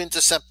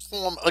slope-intercept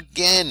form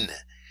again.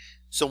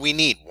 So we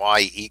need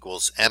y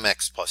equals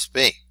mx plus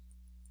b.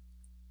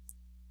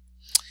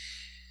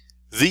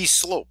 The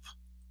slope.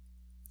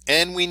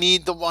 And we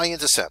need the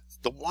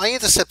y-intercept. The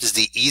y-intercept is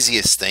the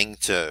easiest thing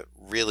to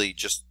really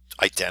just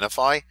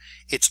identify.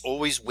 It's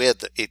always where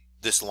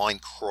this line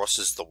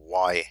crosses the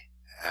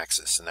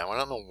y-axis. And now I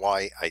don't know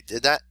why I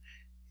did that.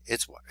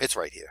 It's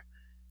right here.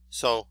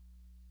 So,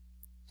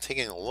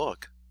 taking a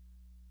look,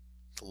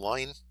 the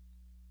line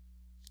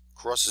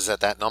crosses at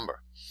that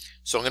number.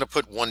 So I'm going to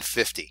put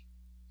 150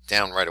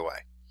 down right away.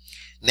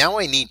 Now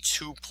I need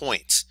 2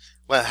 points.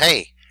 Well,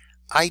 hey,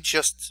 I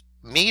just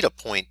made a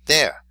point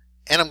there.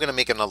 And I'm going to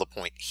make another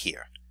point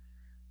here.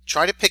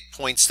 Try to pick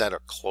points that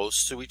are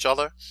close to each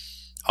other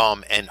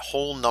and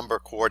whole number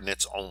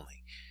coordinates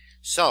only.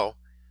 So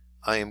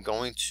I am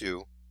going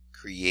to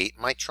create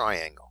my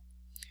triangle.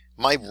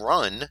 My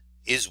run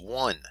is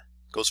 1,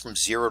 goes from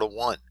 0 to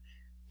 1.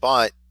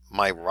 But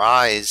my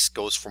rise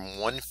goes from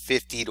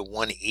 150 to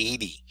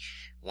 180,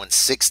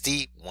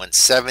 160,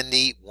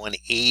 170,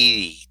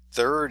 180,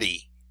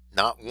 30,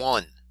 not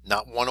 1,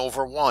 not 1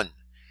 over 1.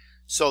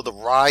 So the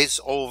rise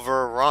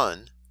over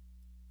run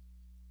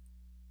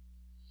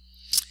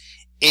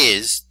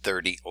is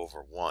 30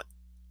 over 1.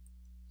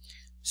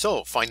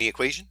 So find the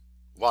equation.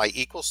 Y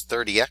equals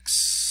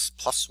 30x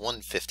plus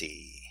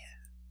 150.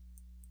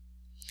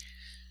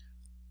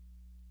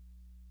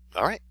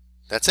 All right,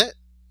 that's it.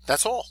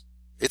 That's all.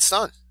 It's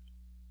done.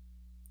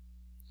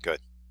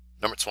 Good.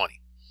 Number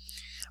 20.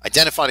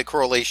 Identify the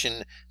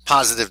correlation,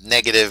 positive,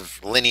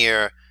 negative,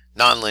 linear,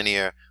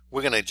 nonlinear.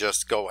 We're going to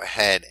just go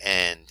ahead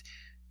and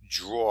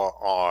draw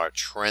our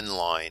trend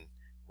line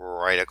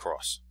right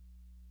across.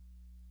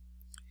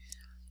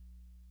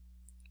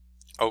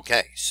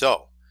 Okay,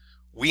 so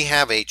we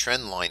have a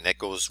trend line that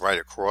goes right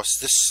across.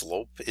 This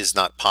slope is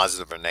not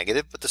positive or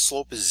negative, but the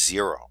slope is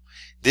 0.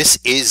 This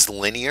is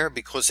linear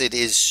because it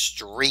is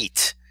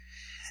straight.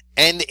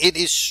 And it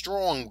is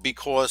strong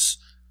because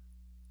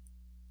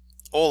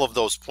all of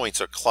those points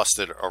are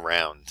clustered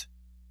around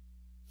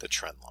the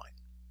trend line.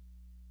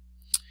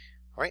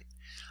 All right.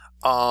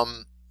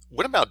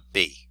 What about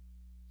B?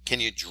 Can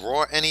you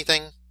draw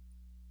anything?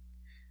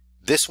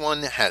 This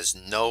one has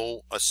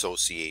no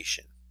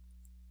association.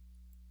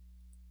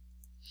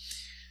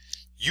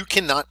 You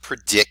cannot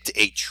predict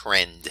a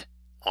trend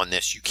on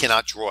this. You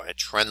cannot draw a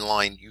trend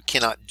line. You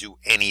cannot do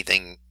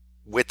anything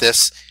with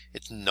this.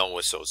 It's no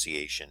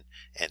association,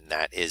 and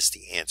that is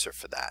the answer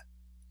for that.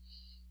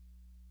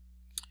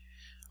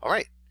 All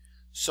right,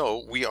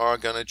 so we are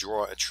going to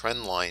draw a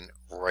trend line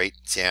right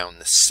down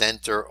the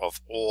center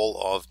of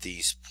all of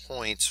these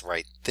points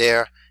right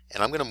there,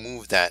 and I'm going to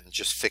move that and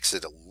just fix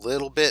it a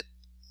little bit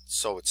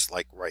so it's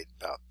like right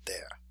about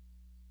there.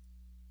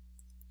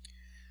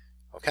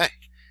 Okay,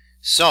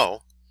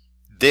 so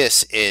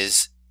this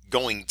is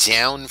going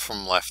down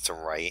from left to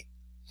right,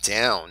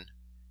 down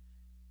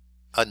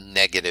a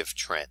negative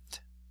trend.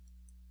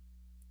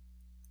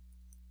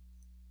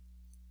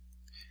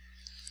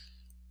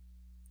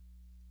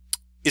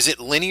 Is it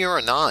linear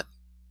or not?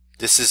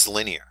 This is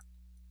linear.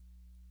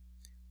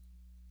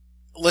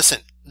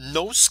 Listen,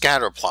 no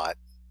scatter plot,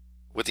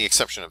 with the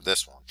exception of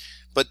this one,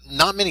 but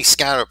not many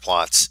scatter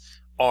plots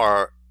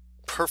are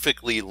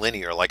perfectly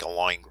linear like a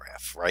line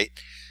graph, right?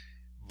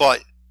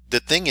 But the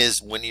thing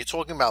is, when you're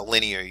talking about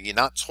linear, you're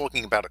not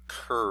talking about a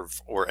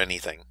curve or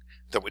anything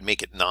that would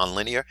make it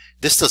nonlinear.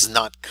 This does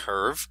not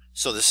curve,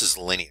 so this is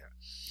linear.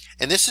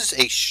 And this is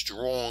a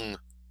strong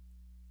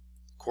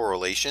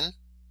correlation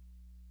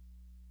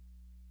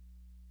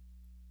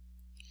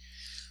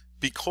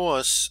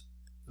because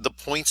the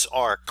points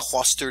are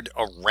clustered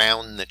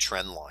around the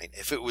trend line.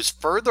 If it was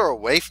further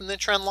away from the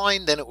trend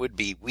line, then it would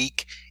be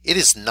weak. It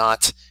is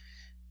not,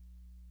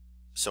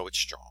 so it's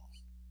strong.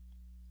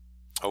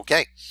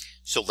 Okay,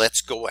 so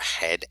let's go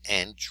ahead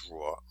and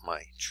draw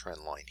my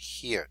trend line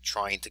here,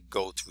 trying to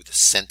go through the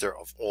center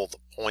of all the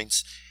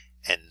points,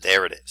 and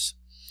there it is.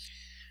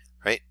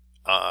 Right?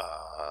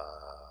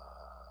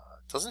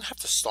 Doesn't have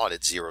to start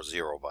at 0,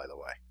 0, by the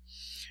way.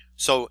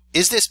 So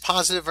is this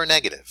positive or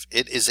negative?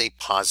 It is a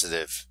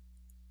positive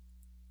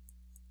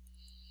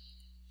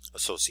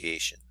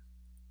association.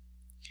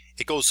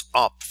 It goes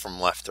up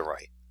from left to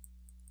right.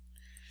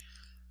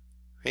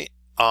 Right?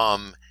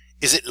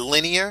 Is it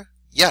linear?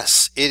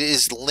 Yes, it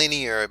is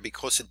linear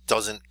because it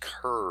doesn't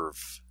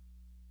curve.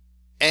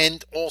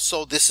 And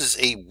also this is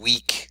a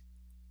weak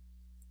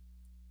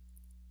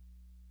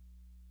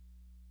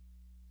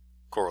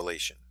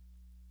correlation.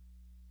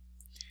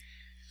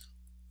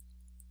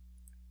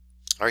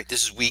 All right,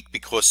 this is weak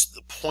because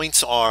the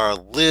points are a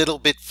little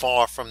bit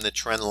far from the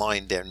trend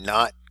line. They're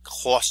not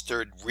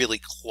clustered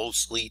really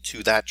closely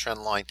to that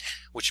trend line,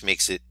 which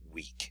makes it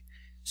weak.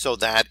 So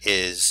that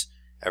is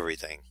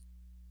everything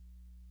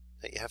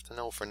that you have to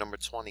know for number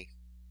 20.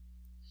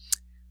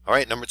 All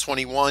right, number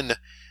 21.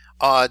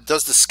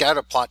 Does the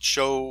scatter plot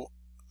shown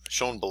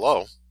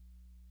below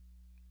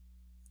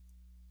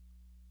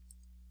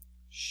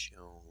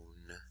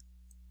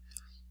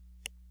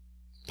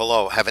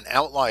have an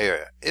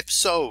outlier? If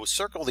so,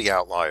 circle the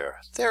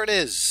outlier. There it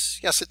is.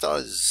 Yes, it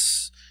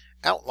does.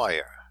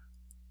 Outlier.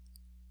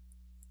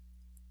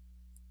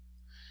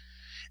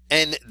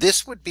 And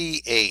this would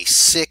be a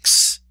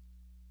 6,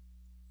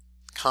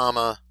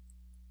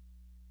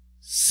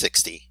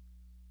 60.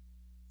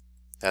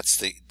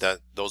 That's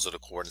those are the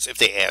coordinates. If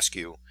they ask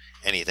you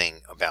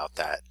anything about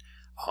that,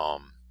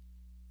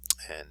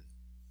 and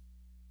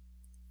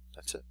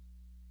that's it.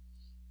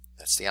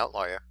 That's the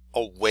outlier,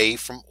 away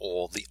from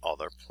all the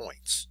other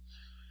points.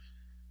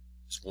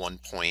 It's 1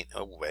 point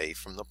away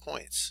from the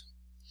points.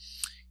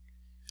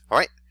 All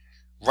right,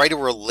 write a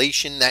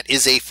relation that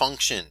is a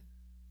function.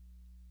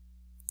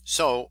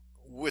 So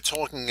we're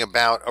talking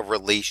about a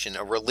relation.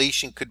 A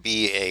relation could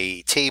be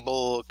a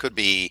table, it could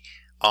be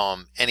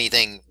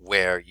anything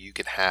where you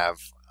could have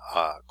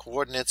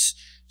coordinates.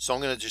 So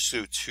I'm going to just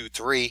do 2,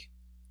 3,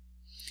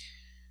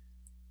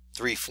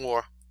 3,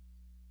 4,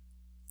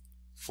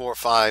 4,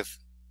 5,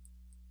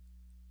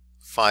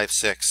 5,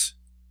 6,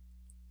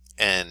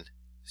 and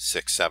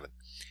 6, 7.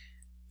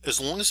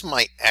 As long as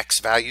my x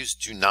values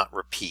do not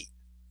repeat,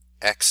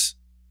 x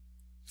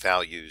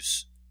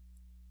values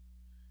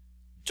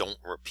don't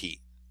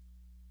repeat,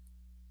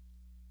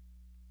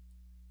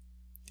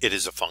 it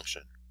is a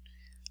function.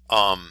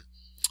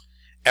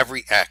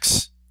 Every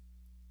x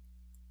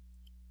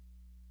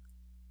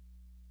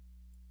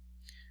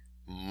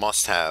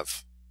must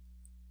have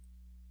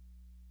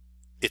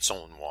its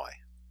own y.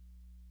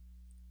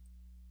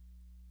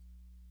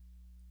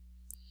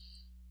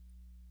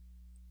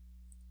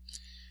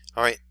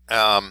 All right.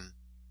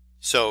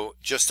 So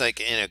just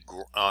like in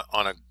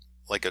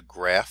like a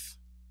graph,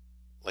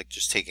 like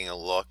just taking a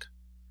look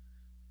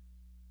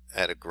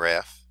at a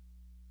graph,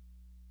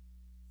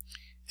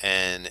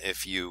 and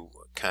if you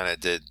kind of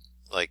did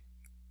like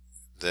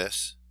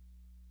this,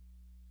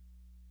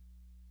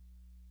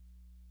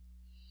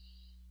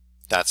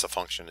 that's a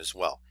function as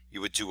well.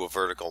 You would do a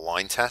vertical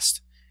line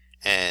test,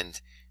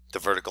 and the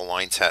vertical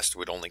line test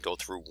would only go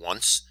through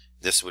once.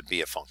 This would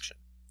be a function.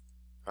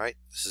 All right,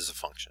 this is a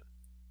function.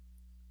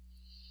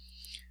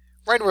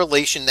 Write a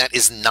relation that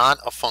is not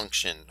a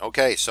function.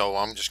 Okay, so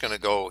I'm just going to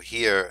go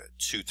here,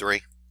 2,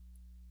 3,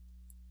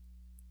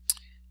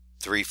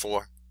 3,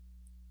 4,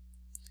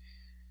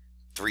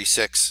 3,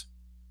 6,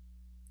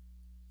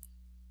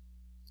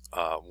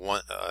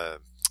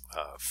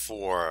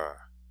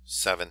 4,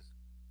 7,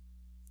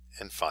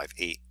 and 5,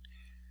 8.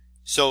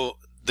 So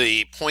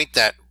the point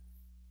that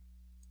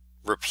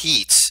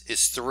repeats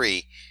is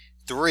 3.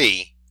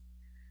 3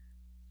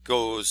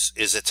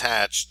 is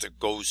attached,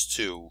 goes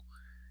to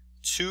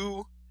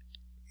two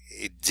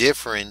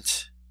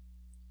different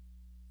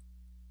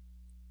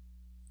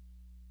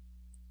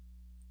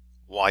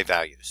y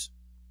values.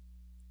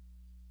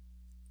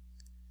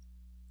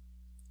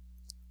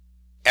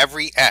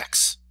 Every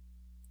x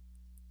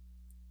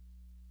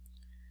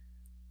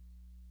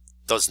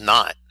does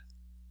not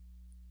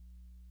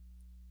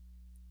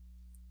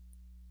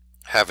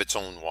have its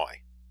own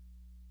y.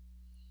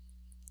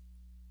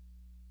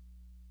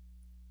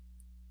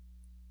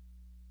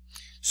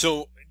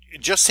 So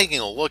just taking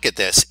a look at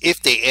this,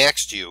 if they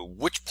asked you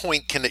which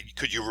point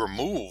could you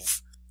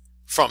remove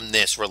from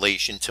this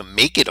relation to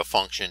make it a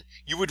function,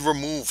 you would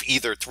remove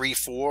either 3,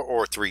 4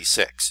 or 3,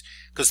 6,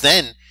 because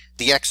then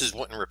the x's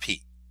wouldn't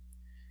repeat.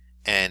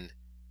 And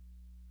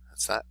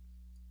that's that.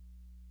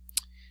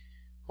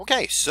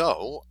 Okay,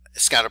 so a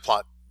scatter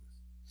plot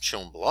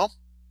shown below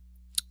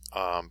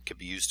could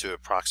be used to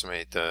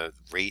approximate the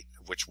rate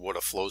at which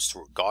water flows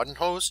through a garden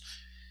hose,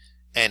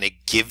 and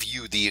it give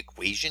you the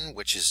equation,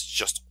 which is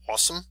just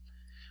awesome.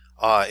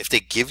 If they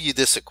give you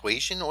this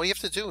equation, all you have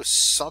to do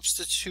is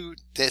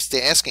substitute this.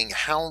 They're asking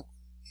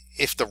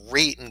if the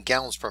rate in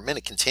gallons per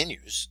minute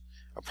continues,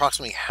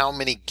 approximately how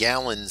many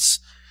gallons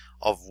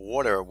of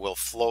water will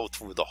flow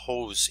through the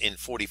hose in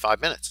 45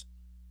 minutes.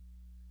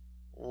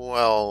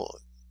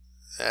 Well,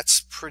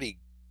 that's pretty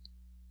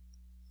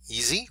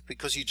easy,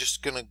 because you're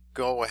just going to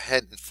go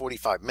ahead in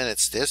 45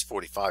 minutes. There's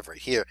 45 right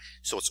here,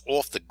 so it's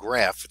off the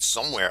graph. It's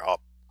somewhere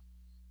up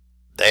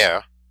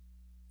there.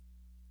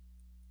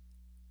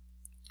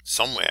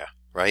 Somewhere,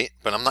 right?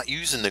 But I'm not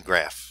using the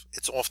graph.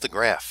 It's off the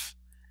graph.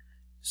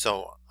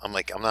 So I'm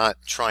not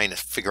trying to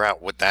figure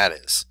out what that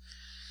is.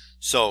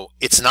 So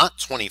it's not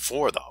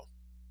 24 though.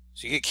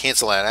 So you can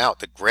cancel that out.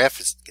 The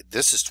graph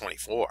this is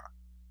 24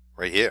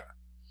 right here.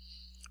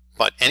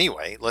 But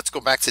anyway, let's go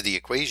back to the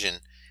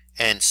equation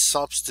and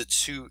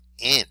substitute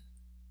in.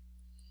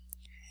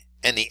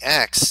 And the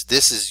x,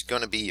 this is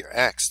going to be your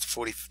x,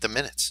 the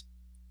minutes.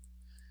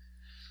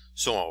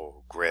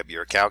 So grab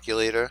your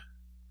calculator,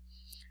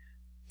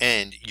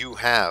 and you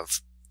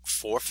have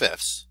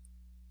 4/5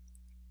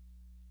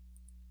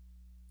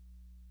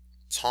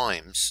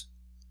 times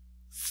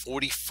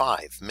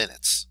 45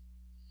 minutes.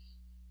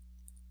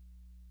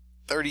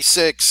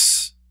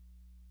 36.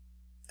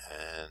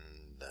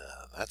 And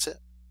that's it.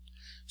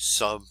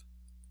 Substitute.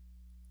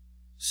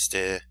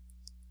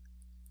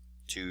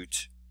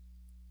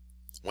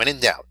 When in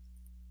doubt,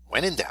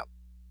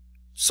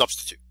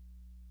 substitute.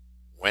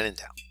 When in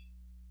doubt.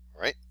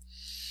 All right?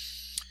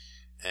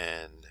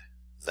 And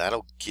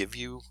that'll give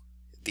you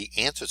the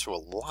answer to a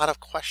lot of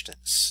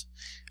questions.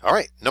 All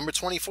right, number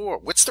 24.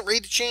 What's the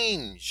rate of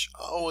change?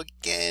 Oh,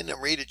 again, the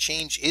rate of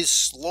change is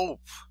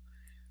slope.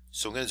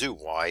 So we're going to do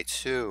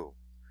y2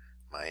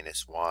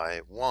 minus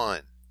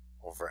y1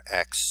 over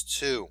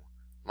x2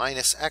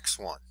 minus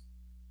x1.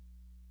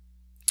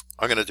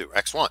 I'm going to do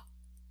x1,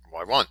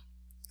 y1,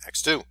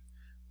 x2,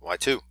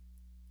 y2.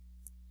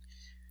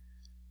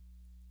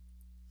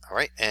 All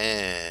right,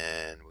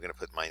 and we're going to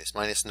put minus,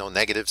 minus, no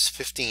negatives.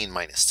 15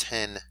 minus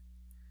 10,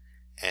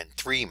 and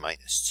 3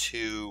 minus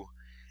 2.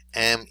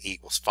 M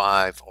equals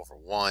 5 over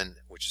 1,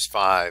 which is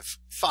 5.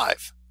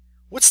 5.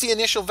 What's the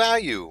initial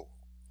value?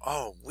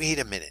 Oh, wait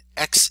a minute.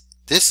 X,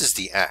 this is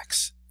the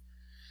x.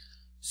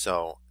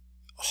 So,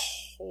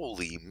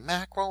 holy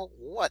mackerel,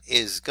 what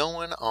is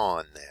going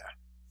on there?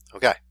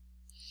 Okay.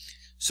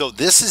 So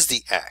this is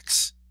the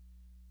x.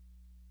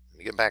 Let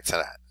me get back to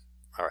that.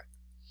 All right.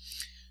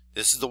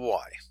 This is the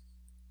y.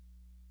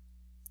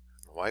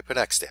 Why put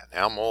x there?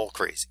 Now I'm all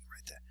crazy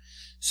right there.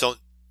 So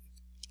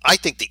I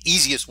think the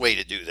easiest way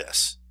to do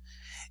this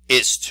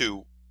is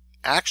to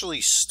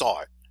actually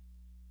start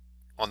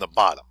on the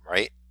bottom,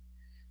 right?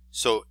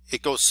 So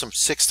it goes from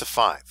 6 to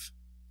 5.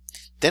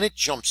 Then it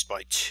jumps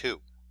by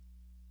 2.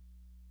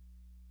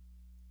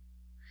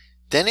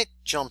 Then it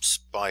jumps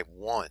by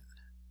 1.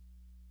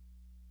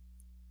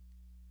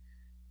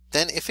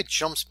 Then if it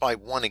jumps by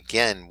 1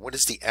 again, what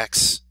is the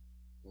x?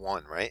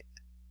 1, right?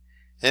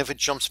 And if it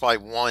jumps by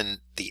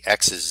 1, the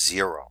x is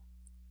 0.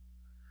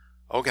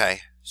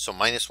 Okay, so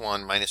minus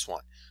 1, minus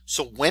 1.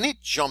 So when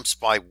it jumps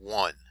by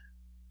 1,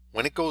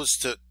 when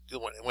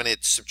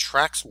it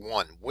subtracts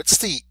 1, what's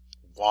the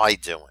y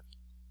doing?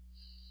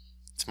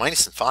 It's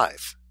minus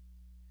 5.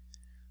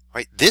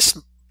 Right?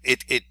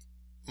 It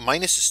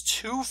minuses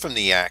 2 from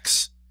the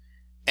x,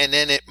 and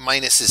then it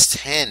minuses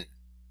 10.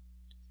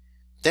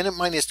 Then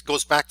it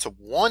goes back to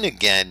 1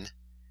 again,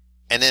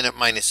 and then it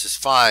minuses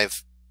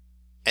 5,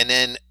 and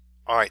then,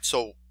 all right,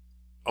 so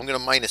I'm going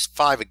to minus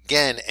 5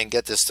 again and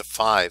get this to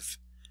 5,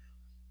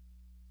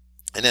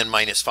 and then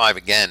minus 5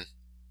 again,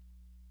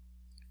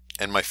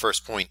 and my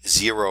first point,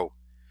 0,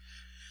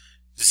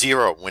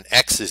 0. When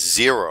x is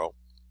 0,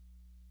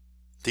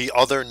 the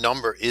other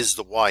number is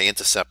the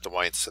y-intercept. The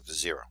y-intercept is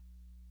 0.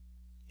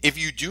 If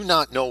you do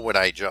not know what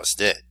I just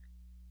did,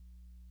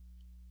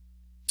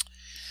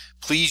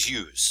 please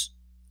use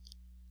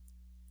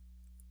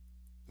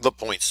the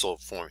point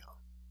slope formula.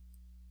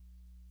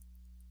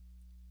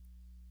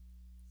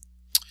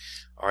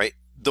 All right,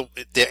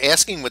 they're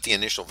asking what the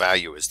initial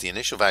value is. The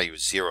initial value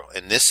is 0,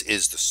 and this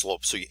is the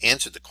slope. So you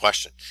answered the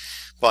question.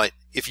 But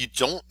if you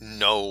don't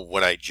know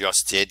what I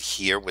just did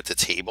here with the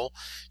table,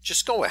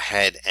 just go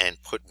ahead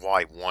and put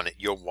y1,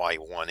 your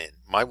y1 in.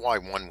 My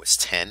y1 was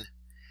 10.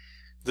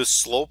 The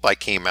slope I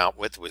came out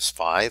with was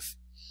 5.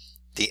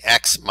 The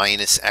x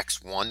minus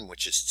x1,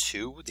 which is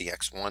 2. The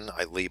x1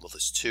 I labeled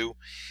as 2.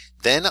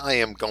 Then I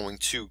am going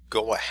to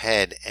go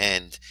ahead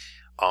and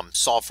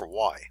solve for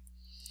y.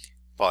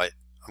 But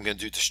I'm going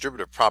to do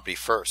distributive property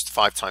first.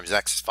 5 times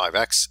x is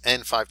 5x,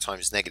 and 5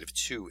 times negative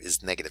 2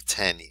 is negative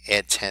 10. You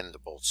add 10 to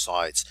both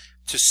sides.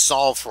 To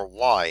solve for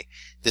y,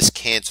 this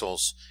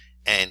cancels,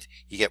 and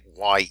you get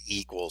y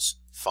equals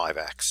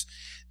 5x.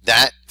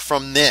 That,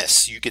 from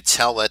this, you could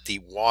tell that the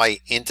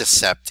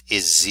y-intercept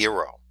is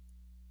 0,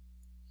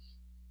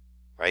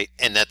 right?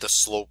 And that the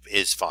slope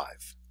is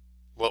 5.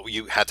 Well,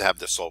 you had to have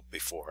the slope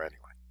before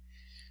anyway.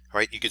 All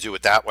right, you could do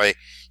it that way.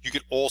 You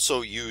could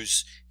also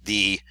use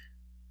the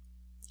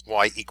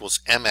y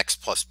equals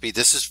mx plus b.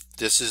 This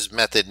is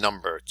method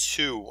number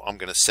 2, I'm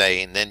going to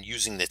say, and then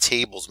using the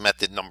tables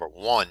method number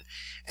 1,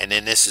 and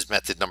then this is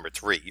method number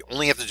 3. You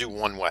only have to do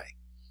one way.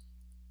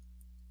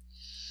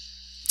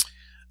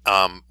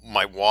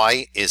 My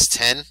y is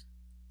 10.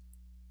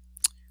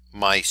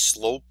 My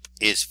slope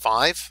is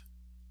 5.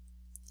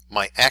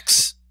 My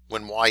x,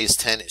 when y is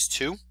 10, is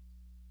 2.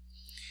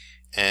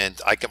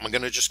 And I'm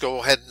going to just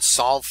go ahead and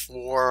solve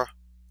for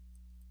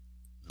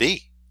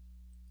b.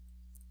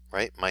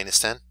 Right? Minus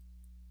 10.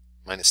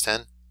 Minus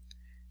 10.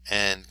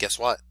 And guess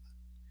what?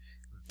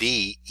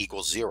 B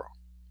equals 0.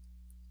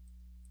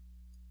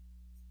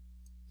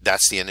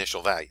 That's the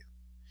initial value.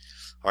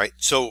 All right.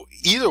 So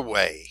either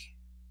way,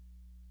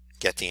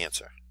 get the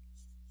answer.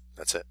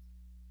 That's it.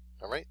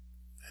 All right.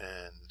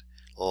 And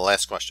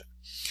last question.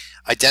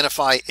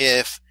 Identify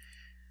if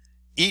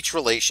each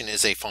relation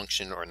is a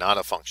function or not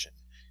a function.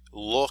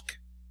 Look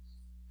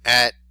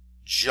at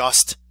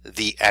just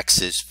the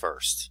x's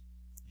first.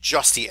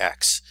 Just the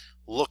x.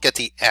 Look at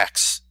the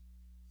x.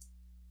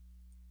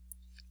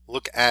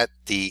 Look at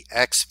the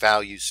x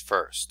values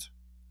first.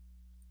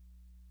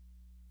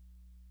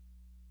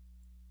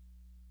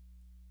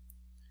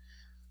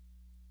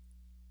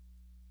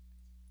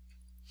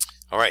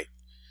 All right.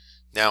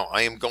 Now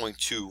I am going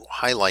to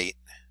highlight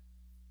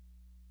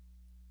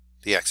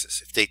the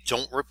x's. If they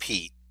don't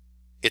repeat,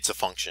 it's a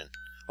function.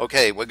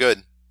 Okay, we're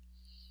good.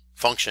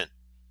 Function.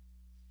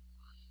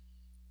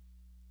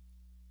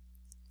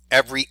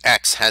 Every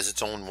x has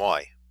its own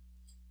y.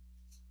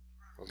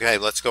 Okay,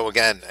 let's go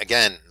again.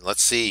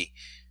 Let's see.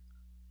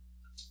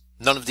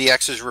 None of the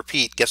x's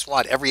repeat. Guess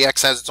what? Every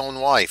x has its own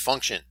y.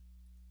 Function.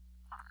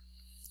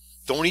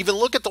 Don't even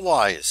look at the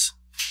y's.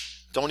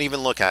 Don't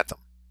even look at them.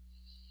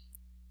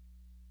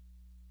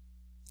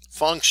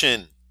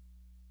 Function.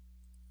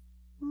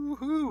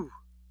 Woohoo.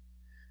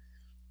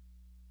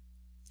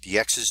 The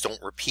x's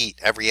don't repeat.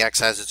 Every x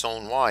has its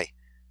own y.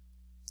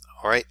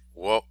 All right.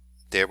 Well,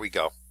 there we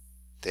go.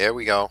 There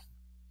we go.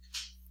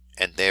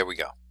 And there we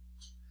go.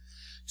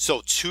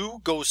 So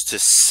 2 goes to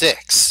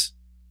 6.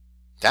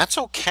 That's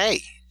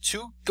okay.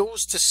 2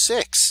 goes to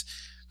 6.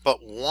 But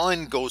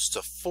 1 goes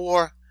to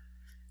 4.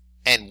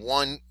 And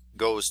 1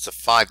 goes to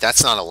 5.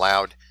 That's not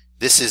allowed.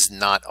 This is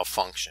not a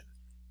function.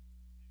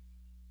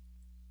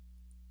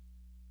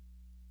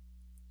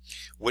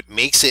 What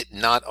makes it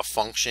not a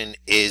function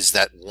is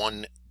that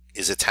 1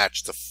 is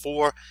attached to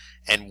 4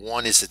 and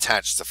 1 is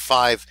attached to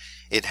 5.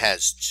 It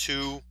has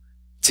 2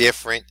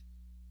 different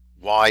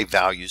y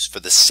values for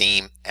the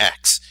same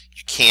x.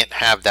 You can't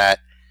have that.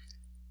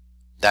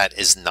 That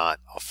is not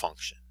a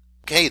function.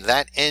 Okay,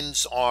 that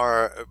ends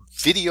our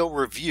video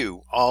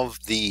review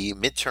of the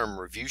midterm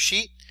review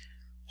sheet.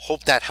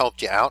 Hope that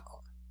helped you out.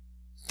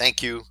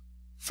 Thank you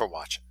for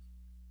watching.